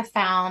 I have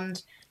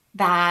found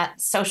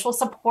that social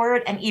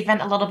support and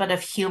even a little bit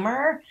of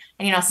humor,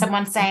 and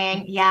someone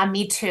saying, "Yeah,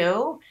 me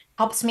too,"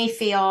 helps me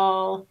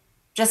feel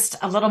just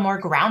a little more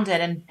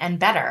grounded and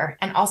better.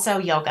 And also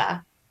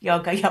yoga.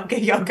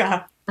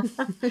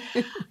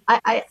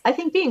 I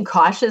think being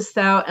cautious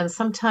though, and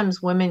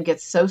sometimes women get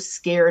so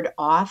scared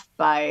off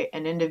by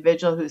an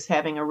individual who's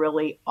having a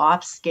really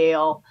off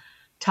scale,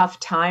 tough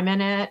time in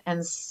it.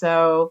 And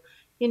so,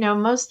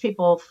 most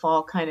people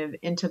fall kind of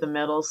into the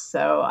middle.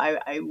 So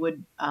I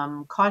would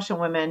caution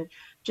women,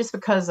 just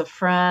because a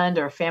friend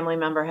or a family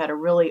member had a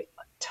really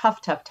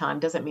tough time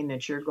doesn't mean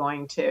that you're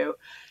going to.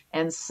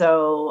 And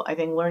so I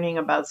think learning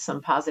about some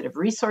positive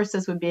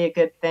resources would be a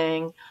good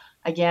thing.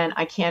 Again,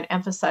 I can't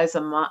emphasize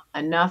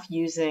enough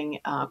using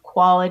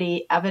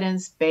quality,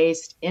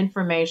 evidence-based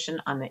information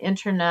on the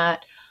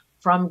internet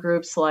from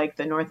groups like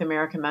the North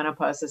American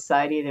Menopause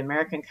Society, the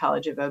American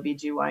College of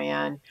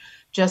OBGYN,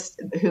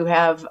 just who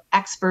have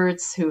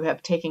experts who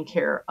have taken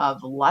care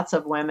of lots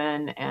of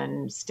women,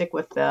 and stick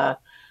with the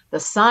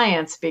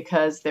science,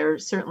 because there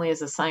certainly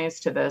is a science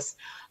to this.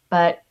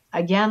 But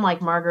again,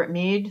 like Margaret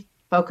Mead,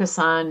 focus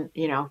on,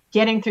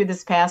 getting through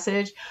this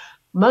passage.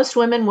 Most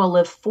women will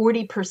live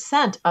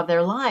 40% of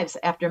their lives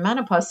after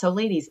menopause. So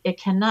ladies, it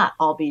cannot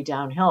all be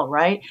downhill,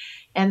 right?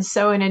 And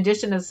so in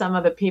addition to some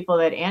of the people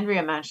that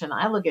Andrea mentioned,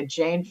 I look at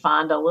Jane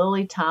Fonda,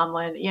 Lily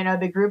Tomlin,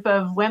 the group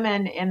of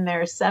women in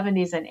their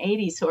 70s and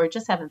 80s who are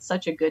just having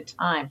such a good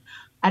time.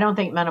 I don't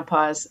think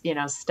menopause,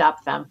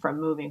 stopped them from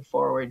moving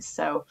forward.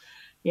 So,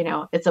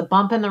 it's a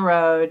bump in the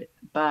road,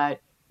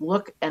 but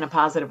look in a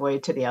positive way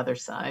to the other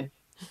side.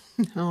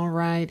 All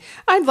right.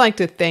 I'd like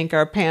to thank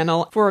our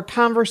panel for a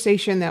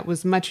conversation that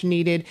was much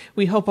needed.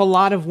 We hope a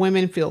lot of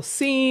women feel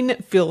seen,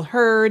 feel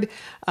heard,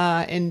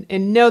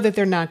 and know that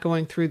they're not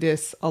going through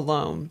this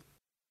alone.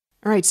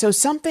 All right, so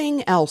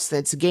something else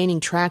that's gaining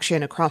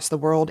traction across the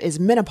world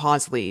is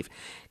menopause leave.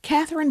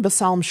 Catherine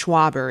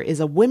Basalm-Schwaber is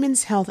a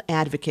women's health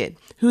advocate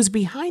who's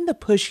behind the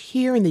push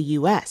here in the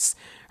U.S.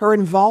 Her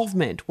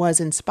involvement was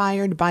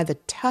inspired by the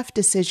tough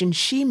decision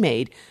she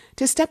made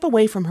to step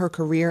away from her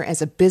career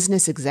as a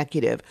business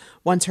executive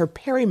once her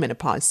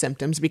perimenopause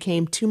symptoms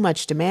became too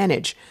much to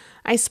manage.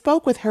 I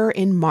spoke with her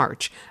in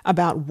March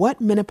about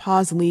what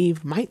menopause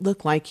leave might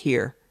look like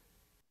here.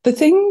 The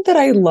thing that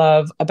I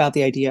love about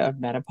the idea of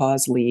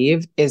menopause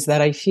leave is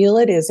that I feel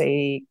it is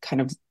a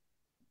kind of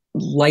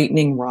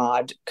lightning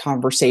rod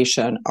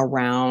conversation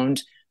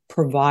around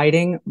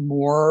providing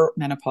more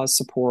menopause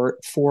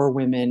support for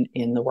women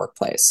in the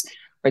workplace,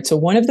 right? So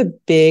one of the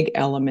big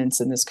elements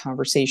in this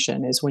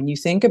conversation is when you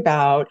think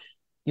about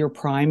your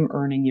prime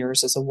earning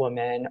years as a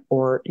woman,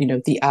 or,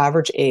 the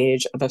average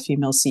age of a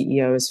female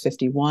CEO is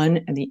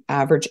 51, and the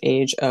average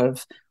age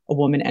of a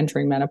woman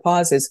entering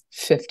menopause is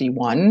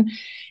 51.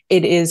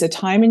 It is a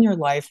time in your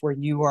life where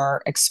you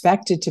are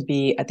expected to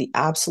be at the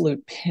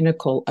absolute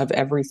pinnacle of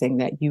everything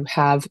that you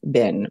have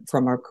been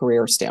from a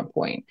career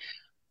standpoint.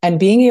 And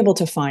being able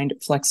to find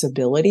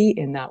flexibility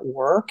in that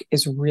work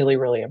is really,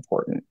 really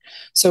important.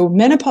 So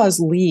menopause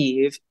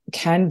leave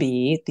can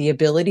be the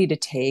ability to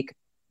take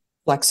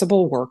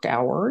flexible work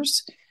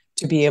hours,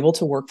 to be able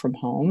to work from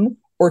home,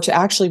 or to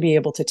actually be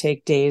able to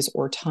take days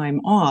or time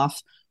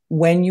off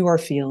when you are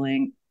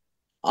feeling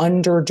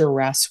under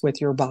duress with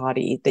your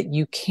body, that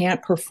you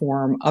can't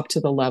perform up to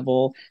the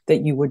level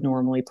that you would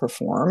normally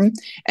perform,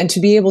 and to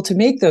be able to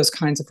make those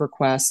kinds of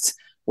requests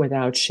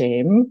without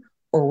shame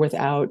or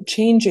without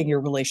changing your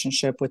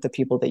relationship with the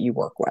people that you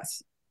work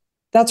with.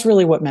 That's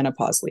really what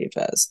menopause leave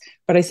is.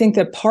 But I think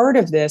that part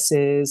of this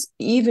is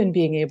even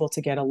being able to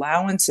get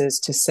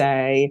allowances to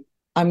say,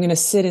 I'm going to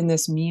sit in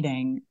this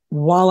meeting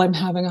while I'm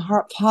having a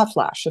hot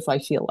flash if I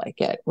feel like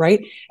it,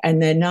 right?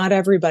 And then not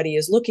everybody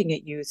is looking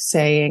at you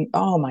saying,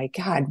 oh my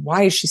God,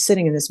 why is she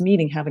sitting in this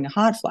meeting having a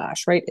hot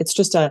flash, right? It's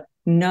just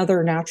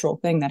another natural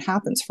thing that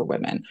happens for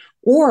women.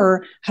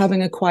 Or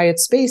having a quiet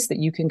space that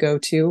you can go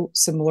to,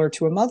 similar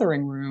to a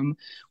mothering room,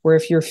 where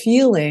if you're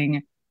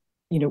feeling,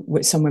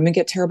 some women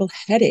get terrible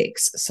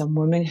headaches, some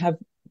women have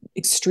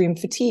extreme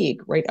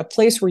fatigue, right? A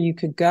place where you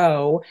could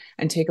go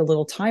and take a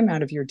little time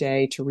out of your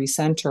day to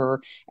recenter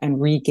and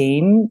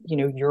regain,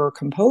 your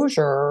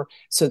composure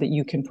so that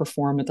you can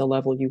perform at the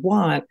level you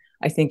want,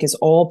 I think is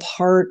all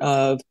part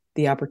of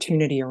the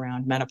opportunity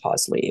around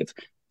menopause leave.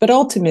 But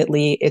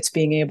ultimately, it's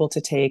being able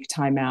to take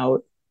time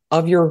out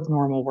of your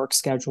normal work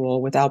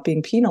schedule without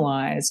being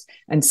penalized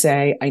and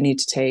say, I need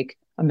to take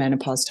a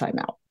menopause time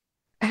out.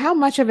 How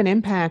much of an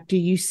impact do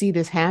you see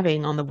this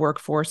having on the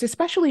workforce,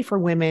 especially for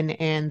women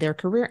and their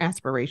career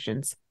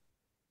aspirations?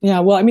 Yeah,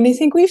 well, I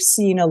think we've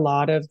seen a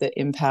lot of the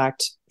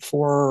impact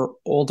for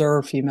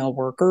older female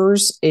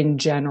workers in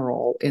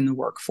general in the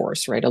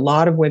workforce, right? A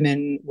lot of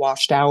women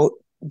washed out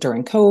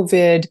during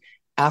COVID,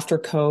 after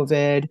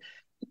COVID.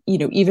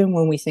 even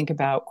when we think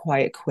about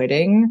quiet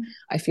quitting,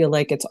 I feel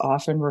like it's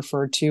often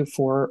referred to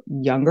for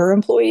younger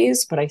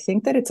employees, but I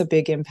think that it's a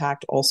big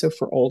impact also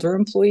for older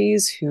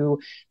employees who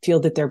feel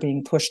that they're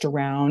being pushed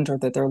around or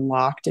that they're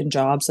locked in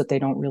jobs that they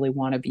don't really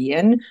want to be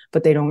in,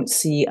 but they don't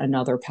see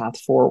another path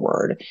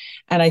forward.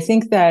 And I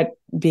think that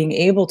being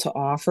able to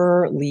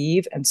offer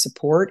leave and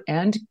support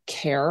and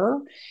care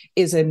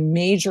is a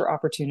major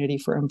opportunity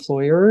for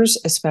employers,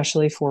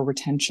 especially for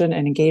retention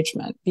and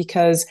engagement,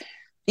 because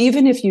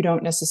even if you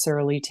don't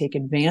necessarily take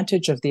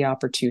advantage of the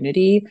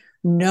opportunity,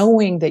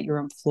 knowing that your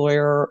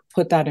employer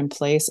put that in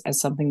place as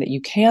something that you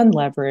can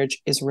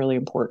leverage is really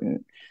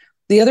important.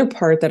 The other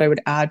part that I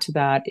would add to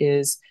that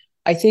is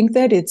I think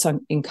that it's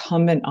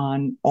incumbent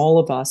on all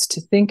of us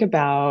to think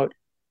about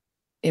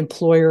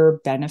employer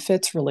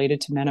benefits related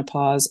to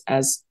menopause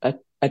as a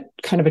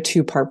kind of a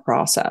two-part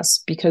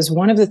process. Because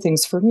one of the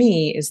things for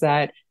me is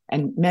that,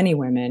 and many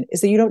women,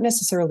 is that you don't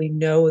necessarily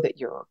know that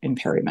you're in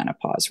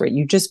perimenopause, right?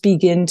 You just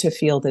begin to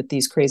feel that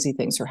these crazy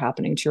things are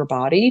happening to your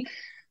body.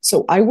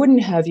 So I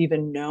wouldn't have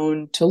even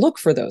known to look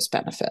for those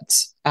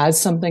benefits as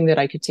something that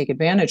I could take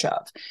advantage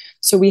of.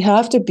 So we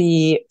have to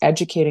be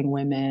educating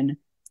women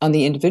on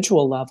the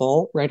individual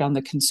level, right, on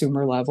the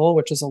consumer level,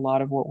 which is a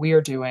lot of what we are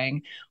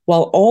doing,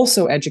 while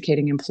also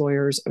educating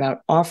employers about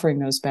offering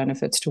those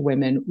benefits to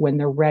women when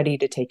they're ready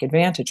to take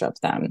advantage of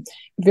them.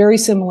 Very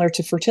similar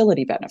to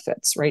fertility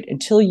benefits, right?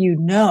 Until you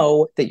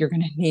know that you're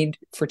going to need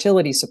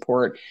fertility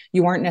support,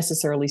 you aren't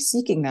necessarily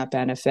seeking that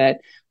benefit.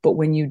 But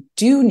when you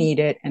do need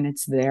it and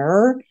it's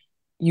there,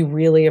 you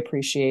really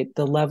appreciate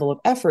the level of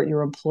effort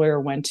your employer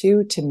went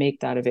to make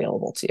that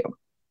available to you.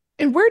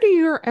 And where do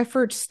your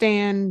efforts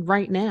stand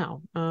right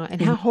now? And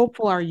how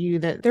hopeful are you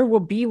that there will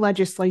be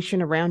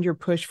legislation around your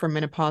push for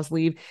menopause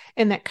leave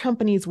and that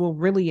companies will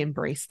really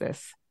embrace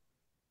this?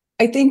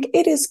 I think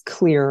it is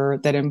clear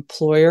that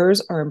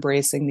employers are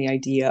embracing the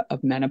idea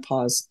of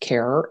menopause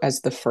care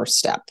as the first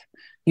step.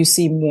 You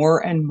see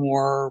more and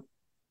more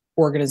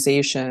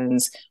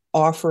organizations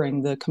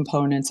offering the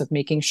components of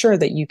making sure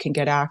that you can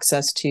get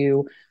access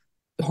to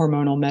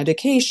hormonal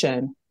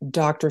medication,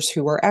 doctors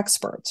who are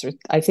experts.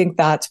 I think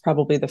that's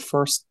probably the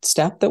first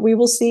step that we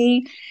will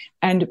see.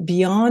 And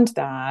beyond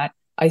that,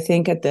 I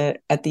think at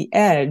the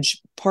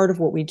edge, part of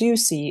what we do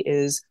see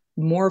is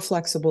more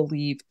flexible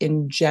leave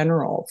in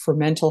general for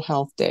mental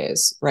health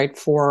days, right?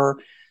 For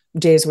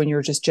days when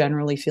you're just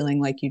generally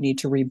feeling like you need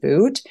to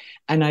reboot.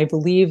 And I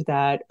believe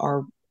that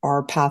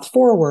our path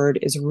forward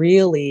is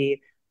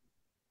really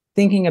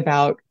thinking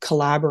about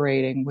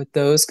collaborating with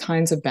those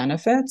kinds of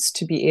benefits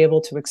to be able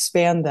to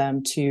expand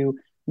them to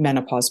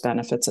menopause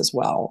benefits as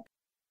well.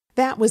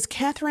 That was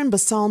Catherine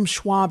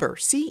Basalm-Schwaber,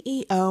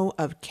 CEO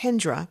of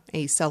Kendra,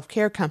 a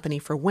self-care company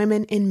for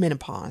women in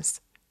menopause.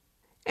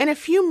 And a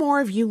few more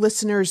of you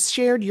listeners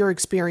shared your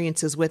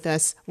experiences with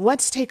us.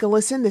 Let's take a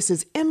listen. This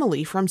is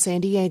Emily from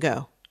San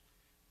Diego.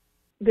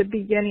 The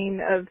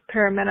beginning of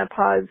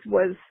perimenopause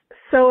was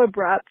so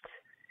abrupt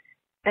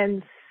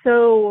and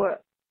so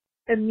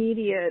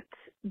immediate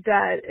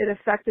that it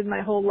affected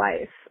my whole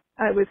life.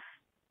 I was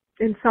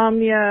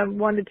insomnia,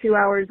 1 to 2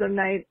 hours a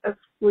night of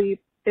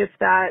sleep, if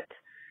that,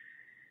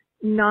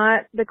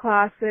 not the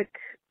classic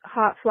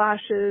hot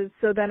flashes.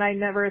 So then I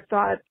never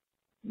thought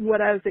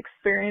what I was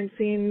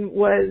experiencing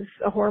was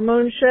a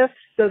hormone shift.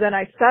 So then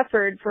I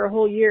suffered for a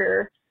whole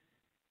year,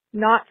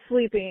 not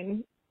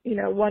sleeping,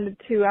 1 to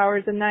 2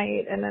 hours a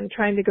night and then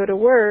trying to go to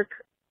work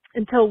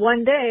until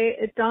one day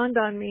it dawned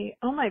on me,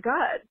 oh my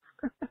God.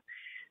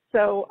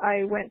 So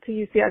I went to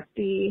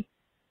UCSD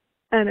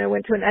and I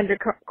went to an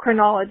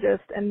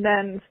endocrinologist and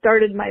then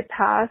started my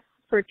path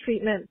for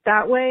treatment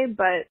that way.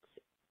 But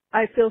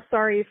I feel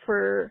sorry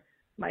for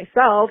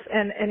myself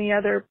and any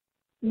other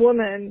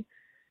woman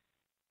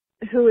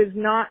who is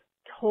not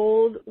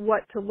told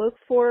what to look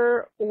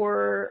for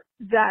or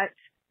that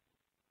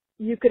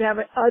you could have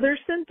other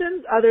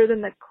symptoms other than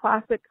the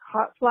classic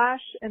hot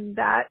flash, and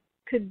that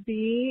could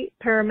be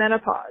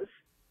perimenopause.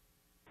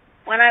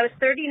 When I was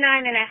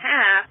 39 and a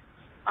half,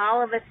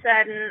 all of a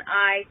sudden,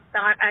 I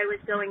thought I was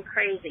going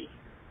crazy.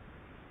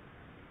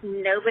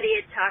 Nobody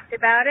had talked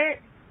about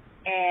it,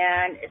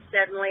 and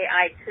suddenly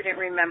I couldn't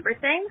remember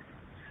things.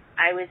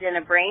 I was in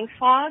a brain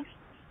fog.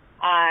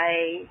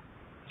 I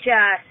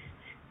just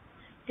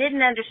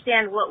didn't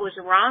understand what was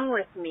wrong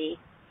with me.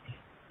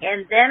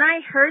 And then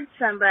I heard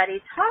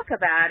somebody talk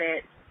about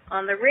it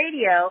on the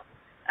radio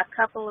a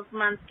couple of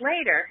months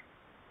later.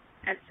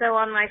 And so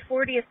on my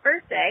 40th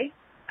birthday,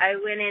 I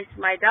went into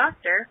my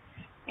doctor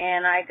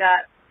and I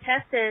got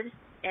tested,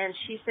 and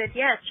she said,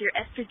 yes, your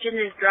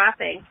estrogen is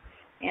dropping,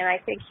 and I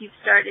think you've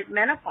started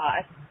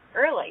menopause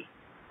early.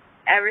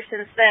 Ever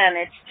since then,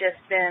 it's just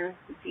been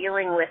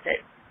dealing with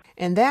it.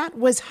 And that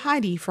was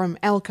Heidi from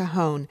El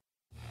Cajon.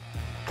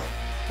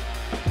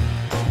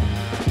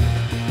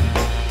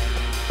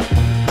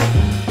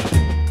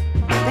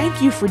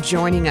 Thank you for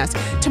joining us.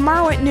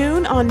 Tomorrow at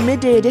noon on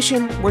Midday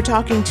Edition, we're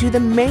talking to the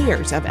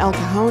mayors of El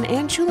Cajon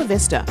and Chula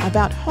Vista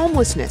about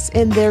homelessness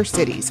in their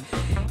cities.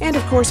 And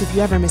of course, if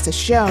you ever miss a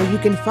show, you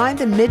can find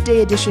the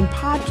Midday Edition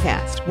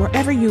podcast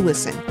wherever you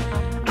listen.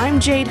 I'm I'm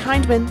Jade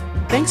Hindman.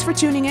 Thanks for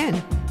tuning in.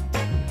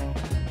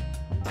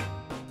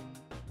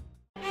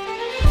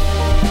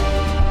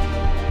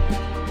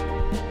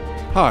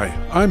 Hi,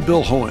 I'm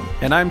Bill Hohen.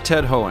 And I'm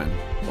Ted Hohen.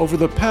 Over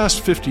the past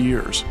 50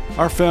 years,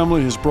 our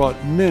family has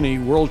brought many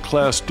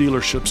world-class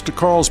dealerships to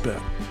Carlsbad,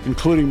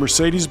 including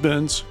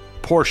Mercedes-Benz,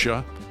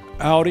 Porsche,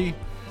 Audi,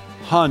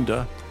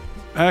 Honda,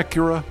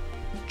 Acura,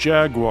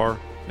 Jaguar,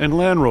 and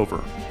Land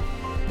Rover.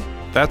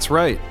 That's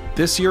right.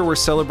 This year we're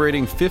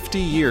celebrating 50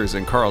 years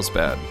in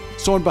Carlsbad.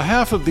 So on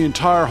behalf of the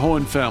entire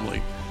Hohen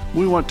family,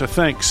 we want to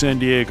thank San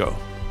Diego.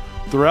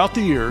 Throughout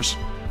the years,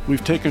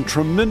 we've taken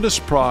tremendous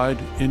pride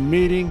in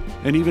meeting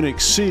and even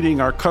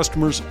exceeding our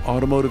customers'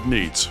 automotive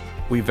needs.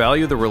 We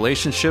value the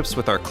relationships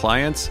with our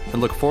clients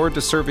and look forward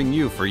to serving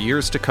you for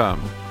years to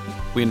come.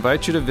 We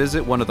invite you to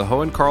visit one of the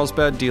Hohen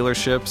Carlsbad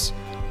dealerships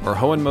or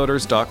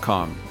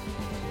hohenmotors.com.